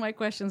 so my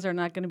questions are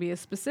not going to be as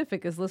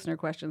specific as listener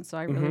questions. So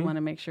I really want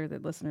to make sure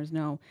that listeners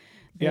know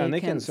and they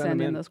can send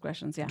them in those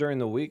questions. Yeah, during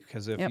the week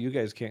because if you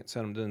guys can't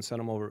send them, then send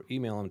them over,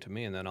 email them to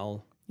me, and then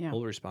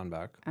we'll respond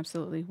back.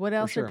 Absolutely. What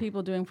else are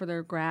people doing for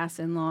their grass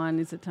and lawn?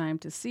 Is it time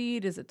to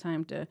seed? Is it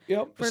time to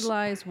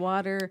fertilize,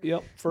 water?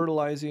 Yep,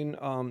 fertilizing.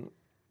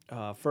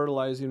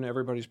 Fertilizing.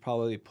 Everybody's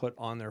probably put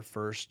on their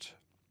first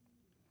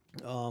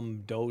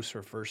dose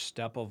or first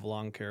step of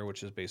lawn care,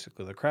 which is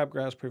basically the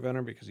crabgrass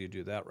preventer, because you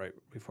do that right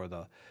before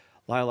the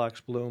lilacs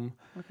bloom.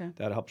 Okay.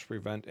 That helps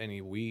prevent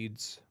any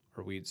weeds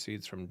or weed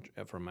seeds from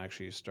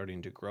actually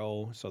starting to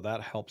grow. So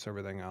that helps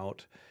everything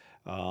out.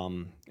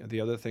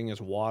 The other thing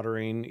is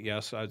watering.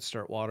 Yes, I'd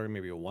start watering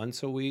maybe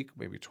once a week,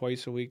 maybe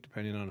twice a week,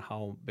 depending on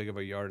how big of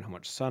a yard and how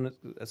much sun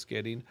it's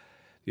getting.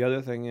 The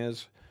other thing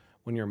is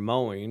when you're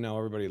mowing, now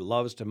everybody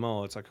loves to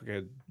mow. It's like,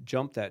 okay,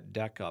 jump that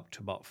deck up to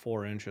about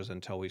 4 inches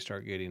until we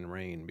start getting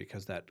rain,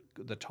 because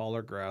the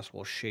taller grass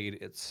will shade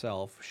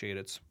itself, shade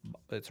its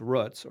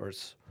roots or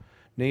its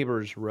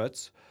neighbor's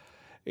roots,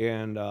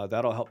 and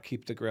that'll help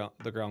keep the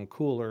ground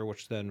cooler,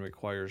 which then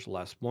requires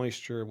less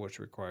moisture, which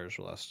requires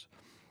less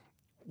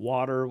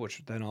water,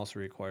 which then also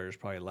requires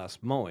probably less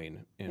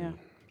mowing in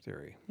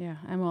theory. Yeah,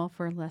 I'm all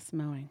for less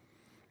mowing.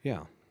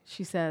 Yeah.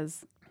 She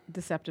says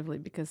deceptively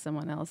because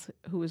someone else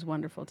who is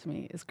wonderful to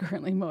me is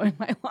currently mowing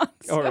my lawn.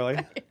 Oh, really?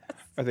 Yes.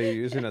 Are they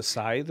using a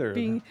scythe or?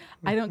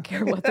 I don't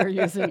care what they're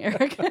using,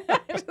 Eric.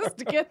 Just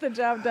to get the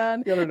job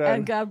done. Get her done.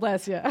 And God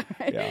bless you.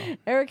 Yeah.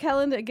 Eric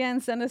Helland,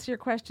 again, send us your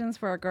questions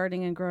for our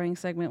gardening and growing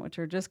segment, which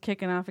are just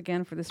kicking off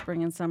again for the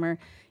spring and summer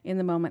in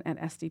the moment at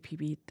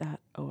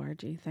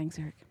sdpb.org. Thanks,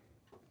 Eric.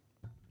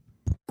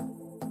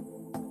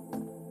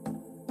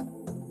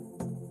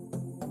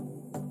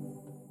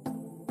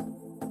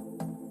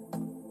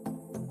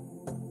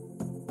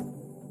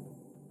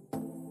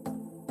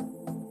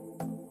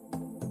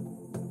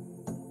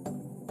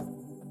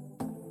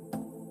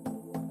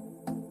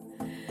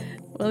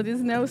 Well, it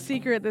is no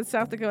secret that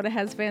South Dakota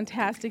has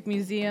fantastic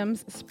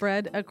museums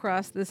spread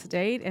across the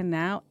state, and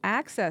now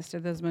access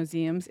to those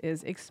museums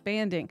is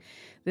expanding.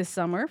 This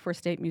summer, four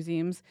state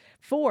museums,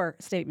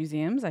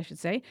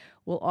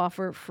 will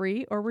offer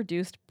free or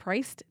reduced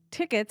priced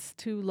tickets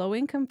to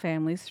low-income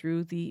families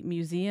through the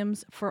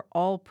Museums for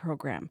All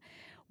program.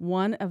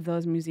 One of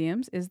those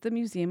museums is the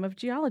Museum of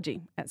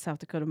Geology at South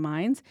Dakota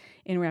Mines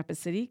in Rapid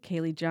City.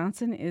 Kaylee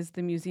Johnson is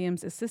the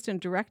museum's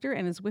assistant director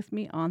and is with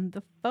me on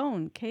the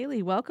phone.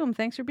 Kaylee, welcome.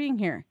 Thanks for being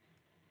here.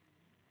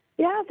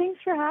 Yeah,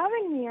 thanks for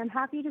having me. I'm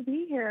happy to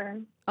be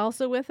here.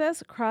 Also with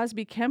us,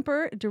 Crosby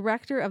Kemper,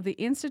 director of the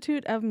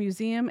Institute of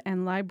Museum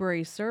and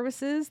Library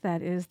Services.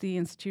 That is the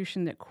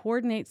institution that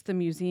coordinates the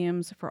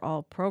Museums for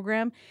All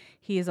program.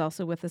 He is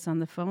also with us on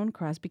the phone.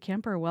 Crosby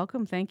Kemper,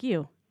 welcome. Thank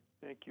you.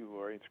 Thank you,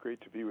 Lori. It's great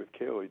to be with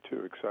Kaylee,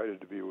 too. Excited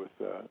to be with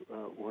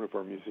one of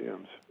our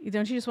museums.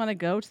 Don't you just want to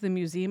go to the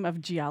Museum of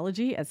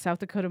Geology at South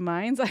Dakota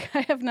Mines? I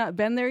have not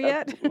been there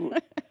yet.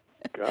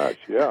 Gosh,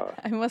 yeah.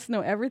 I must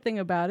know everything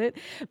about it.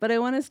 But I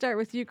want to start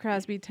with you,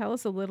 Crosby. Tell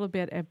us a little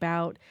bit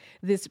about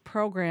this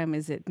program.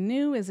 Is it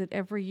new? Is it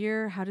every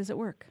year? How does it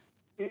work?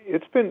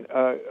 It's been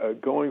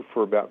going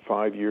for about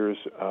 5 years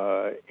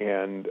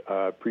and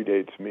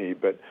predates me,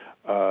 but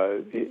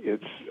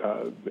it's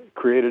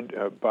created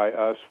by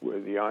us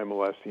with the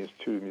IMLS, the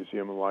Institute of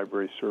Museum and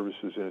Library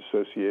Services, in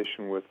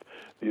association with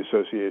the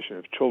Association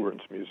of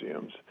Children's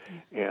Museums.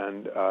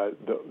 And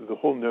the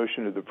whole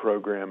notion of the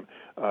program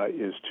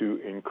is to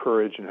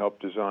encourage and help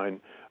design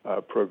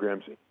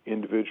programs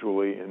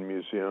individually in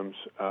museums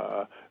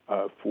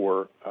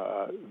for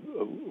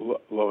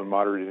low and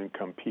moderate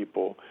income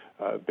people,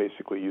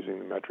 basically using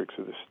the metrics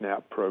of the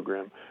SNAP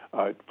program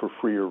for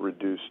free or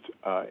reduced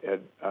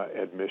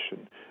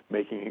admission,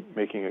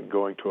 making it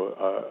going to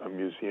a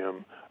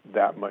museum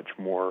that much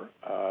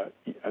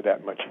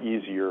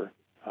easier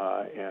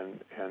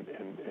and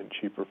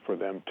cheaper for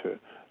them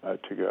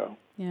to go.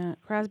 Yeah,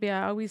 Crosby,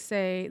 I always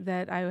say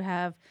that I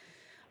have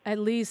at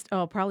least,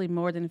 probably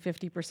more than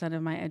 50%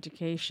 of my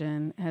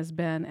education has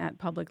been at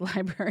public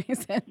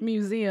libraries and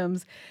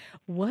museums.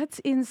 What's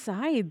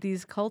inside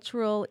these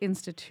cultural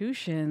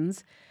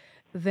institutions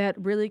that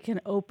really can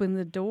open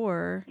the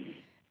door,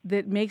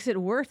 that makes it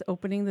worth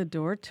opening the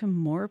door to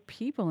more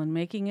people and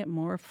making it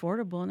more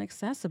affordable and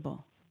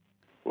accessible?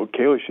 Well,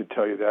 Kaylee should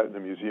tell you that in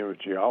the Museum of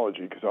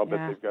Geology, because I'll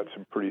bet they've got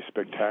some pretty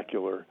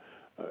spectacular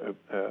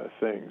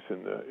things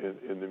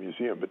in the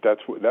museum. But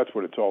that's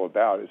what it's all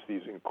about, is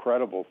these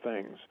incredible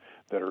things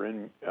that are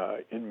in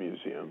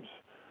museums.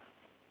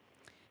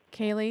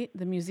 Kaylee,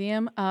 the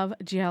Museum of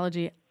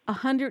Geology,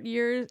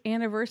 100-year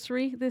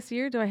anniversary this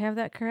year. Do I have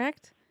that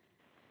correct?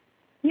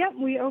 Yep,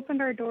 we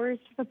opened our doors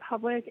to the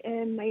public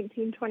in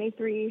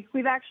 1923.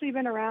 We've actually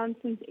been around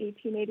since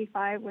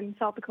 1885 when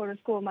South Dakota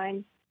School of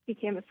Mines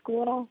became a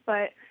school,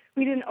 but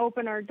we didn't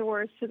open our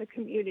doors to the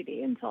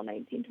community until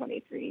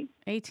 1923.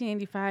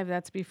 1885,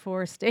 that's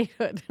before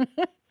statehood.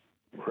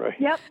 Right.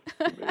 Yep.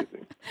 Amazing.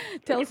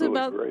 Tell us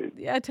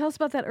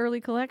about that early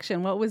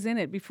collection. What was in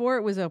it before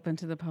it was open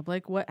to the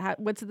public?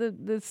 What's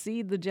the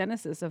seed, the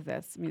genesis of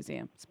this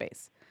museum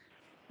space?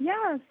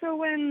 Yeah, so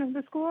when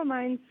the School of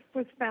Mines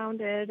was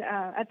founded,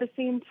 at the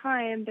same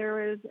time, there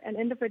was an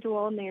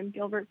individual named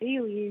Gilbert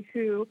Bailey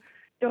who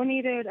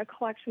donated a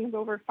collection of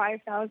over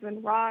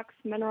 5,000 rocks,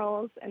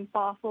 minerals, and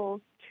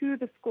fossils to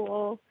the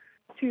school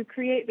to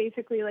create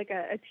basically like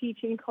a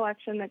teaching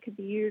collection that could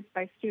be used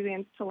by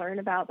students to learn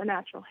about the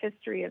natural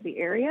history of the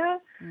area.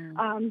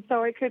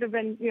 So it could have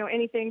been,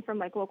 anything from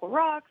like local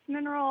rocks,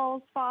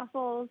 minerals,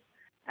 fossils.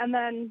 And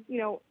then,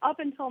 up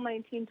until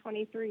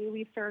 1923,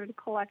 we started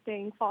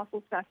collecting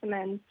fossil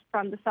specimens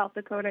from the South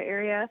Dakota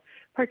area,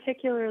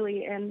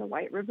 particularly in the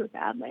White River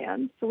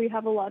Badlands. So we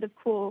have a lot of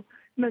cool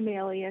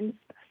mammalian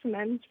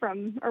specimens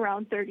from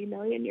around 30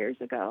 million years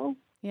ago.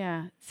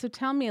 Yeah. So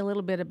tell me a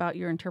little bit about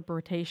your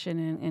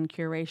interpretation and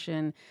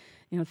curation,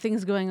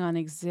 things going on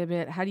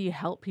exhibit. How do you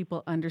help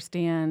people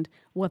understand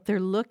what they're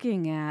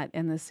looking at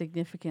and the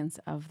significance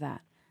of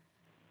that?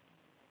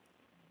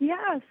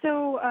 Yeah,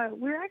 so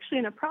we're actually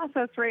in a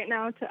process right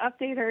now to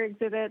update our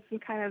exhibits and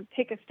kind of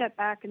take a step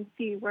back and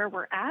see where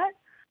we're at.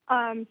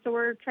 So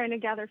we're trying to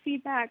gather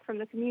feedback from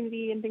the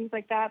community and things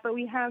like that. But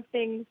we have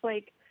things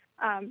like,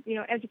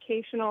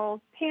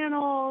 educational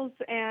panels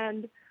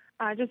and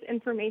just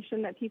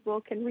information that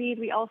people can read.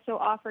 We also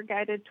offer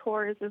guided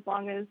tours as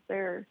long as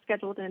they're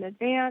scheduled in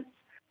advance.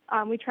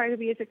 We try to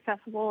be as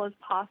accessible as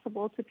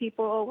possible to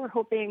people. We're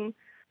hoping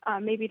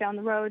maybe down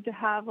the road to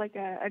have like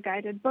a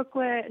guided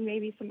booklet and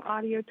maybe some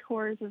audio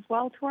tours as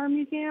well to our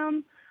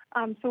museum.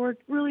 So we're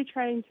really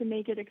trying to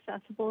make it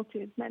accessible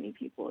to as many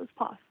people as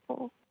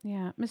possible.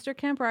 Yeah. Mr.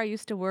 Kemper, I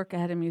used to work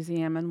at a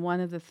museum, and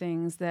one of the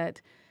things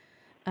that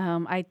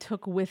I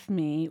took with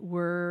me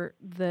were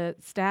the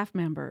staff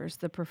members,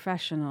 the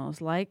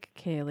professionals like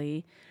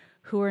Kaylee,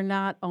 who are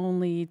not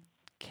only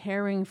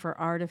caring for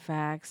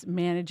artifacts,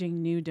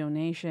 managing new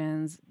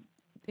donations,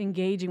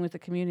 engaging with the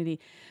community,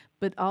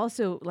 but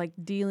also like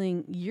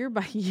dealing year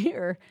by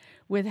year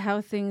with how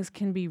things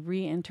can be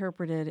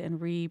reinterpreted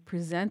and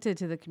represented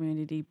to the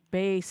community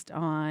based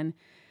on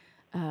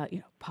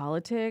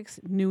politics,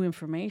 new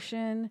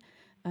information,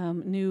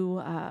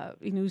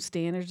 new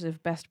standards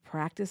of best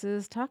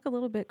practices. Talk a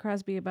little bit,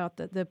 Crosby, about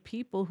the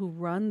people who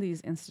run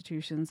these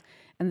institutions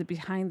and the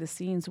behind the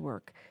scenes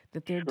work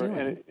that they're doing.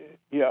 And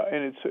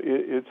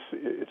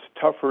it's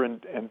tougher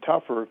and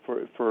tougher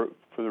for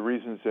the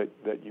reasons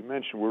that you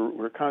mentioned.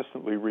 We're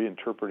constantly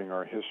reinterpreting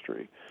our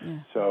history. Yeah.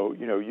 So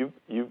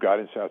you've got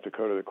in South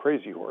Dakota the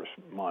Crazy Horse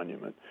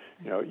Monument.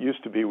 It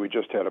used to be we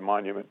just had a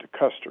monument to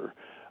Custer.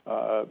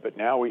 But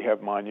now we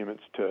have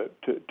monuments to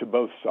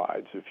both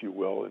sides, if you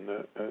will, in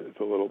the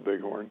Little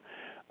Bighorn,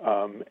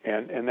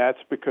 and that's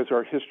because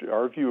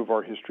our view of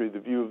our history, the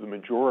view of the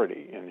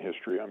majority in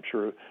history. I'm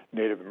sure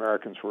Native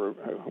Americans were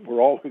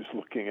always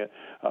looking at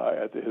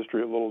the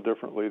history a little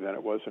differently than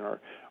it was in our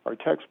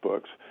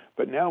textbooks.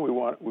 But now we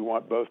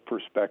want both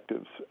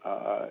perspectives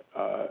on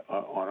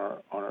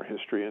our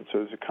history, and so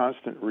there's a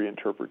constant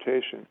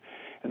reinterpretation.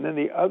 And then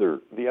the other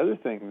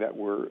thing that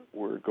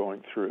we're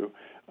going through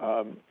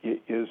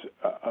is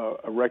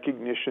a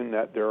recognition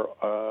that there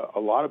are a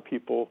lot of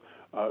people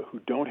who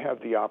don't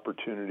have the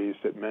opportunities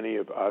that many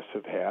of us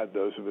have had,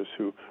 those of us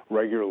who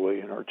regularly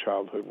in our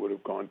childhood would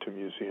have gone to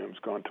museums,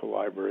 gone to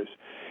libraries.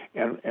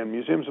 And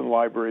museums and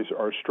libraries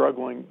are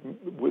struggling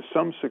with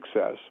some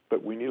success,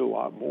 but we need a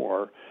lot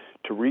more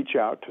to reach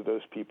out to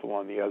those people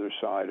on the other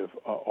side of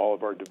all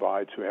of our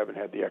divides who haven't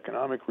had the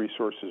economic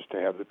resources to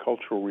have the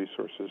cultural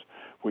resources,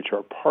 which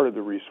are part of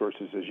the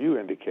resources, as you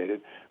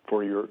indicated,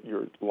 for your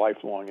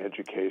lifelong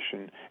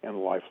education and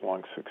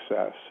lifelong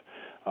success.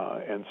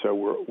 And so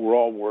we're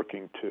all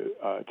working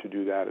to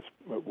do that. It's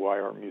why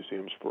our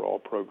Museums for All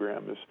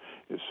program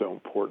is so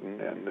important,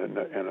 and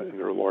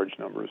there are a large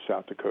number of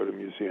South Dakota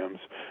museums,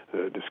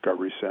 the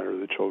Discovery Center,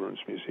 the Children's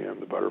Museum,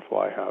 the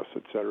Butterfly House,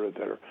 et cetera,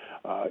 that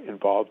are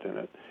involved in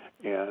it.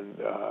 And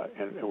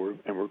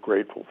we're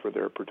grateful for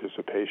their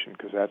participation,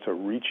 because that's a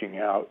reaching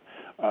out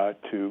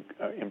to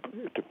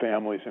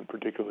families, and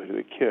particularly to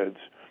the kids,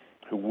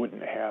 who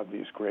wouldn't have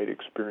these great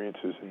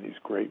experiences in these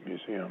great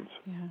museums.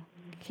 Yeah.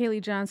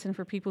 Kaylee Johnson,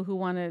 for people who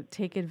want to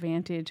take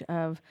advantage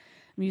of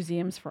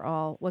Museums for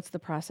All, what's the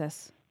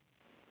process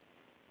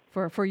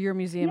for your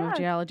Museum of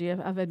Geology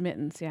of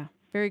admittance? Yeah,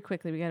 very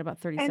quickly. We got about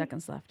 30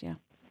 seconds left. Yeah.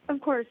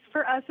 Of course,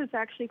 for us, it's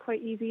actually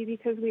quite easy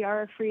because we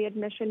are a free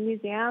admission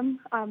museum.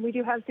 We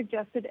do have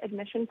suggested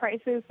admission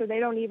prices, so they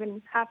don't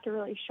even have to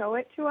really show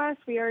it to us.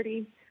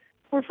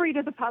 We're free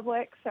to the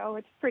public, so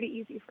it's pretty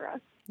easy for us.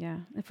 Yeah.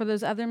 And for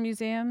those other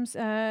museums,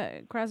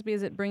 Crosby,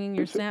 is it bringing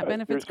your SNAP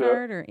benefits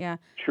card?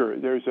 Sure.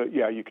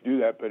 You could do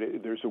that, but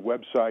there's a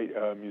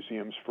website,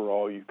 Museums for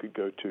All, you could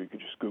go to. You could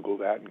just Google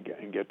that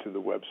and get to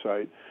the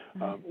website,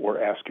 or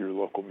ask your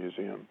local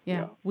museum.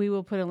 Yeah. We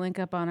will put a link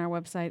up on our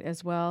website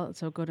as well,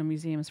 so go to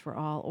Museums for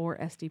All or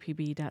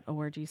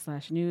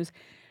sdpb.org/news.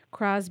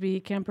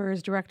 Crosby Kemper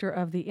is director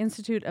of the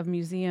Institute of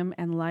Museum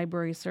and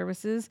Library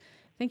Services.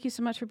 Thank you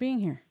so much for being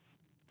here.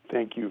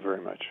 Thank you very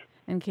much.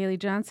 And Kaylee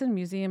Johnson,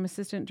 Museum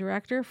Assistant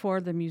Director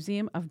for the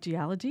Museum of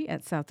Geology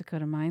at South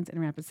Dakota Mines in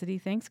Rapid City.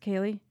 Thanks,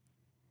 Kaylee.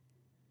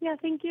 Yeah,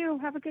 thank you.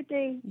 Have a good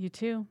day. You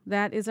too.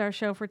 That is our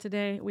show for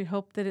today. We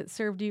hope that it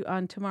served you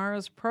on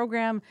tomorrow's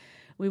program.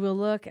 We will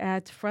look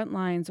at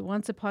Frontlines,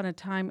 Once Upon a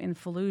Time in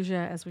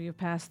Fallujah, as we have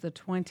passed the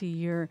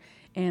 20-year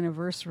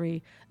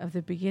anniversary of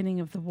the beginning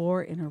of the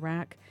war in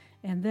Iraq.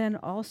 And then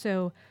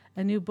also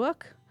a new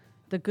book,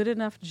 The Good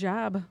Enough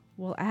Job.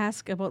 We'll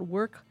ask about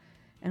work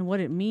and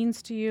what it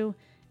means to you,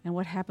 and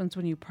what happens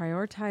when you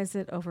prioritize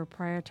it over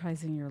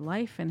prioritizing your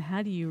life, and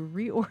how do you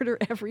reorder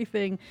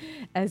everything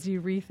as you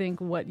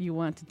rethink what you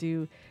want to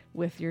do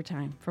with your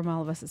time. From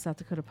all of us at South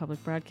Dakota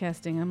Public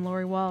Broadcasting, I'm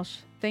Lori Walsh.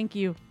 Thank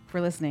you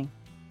for listening.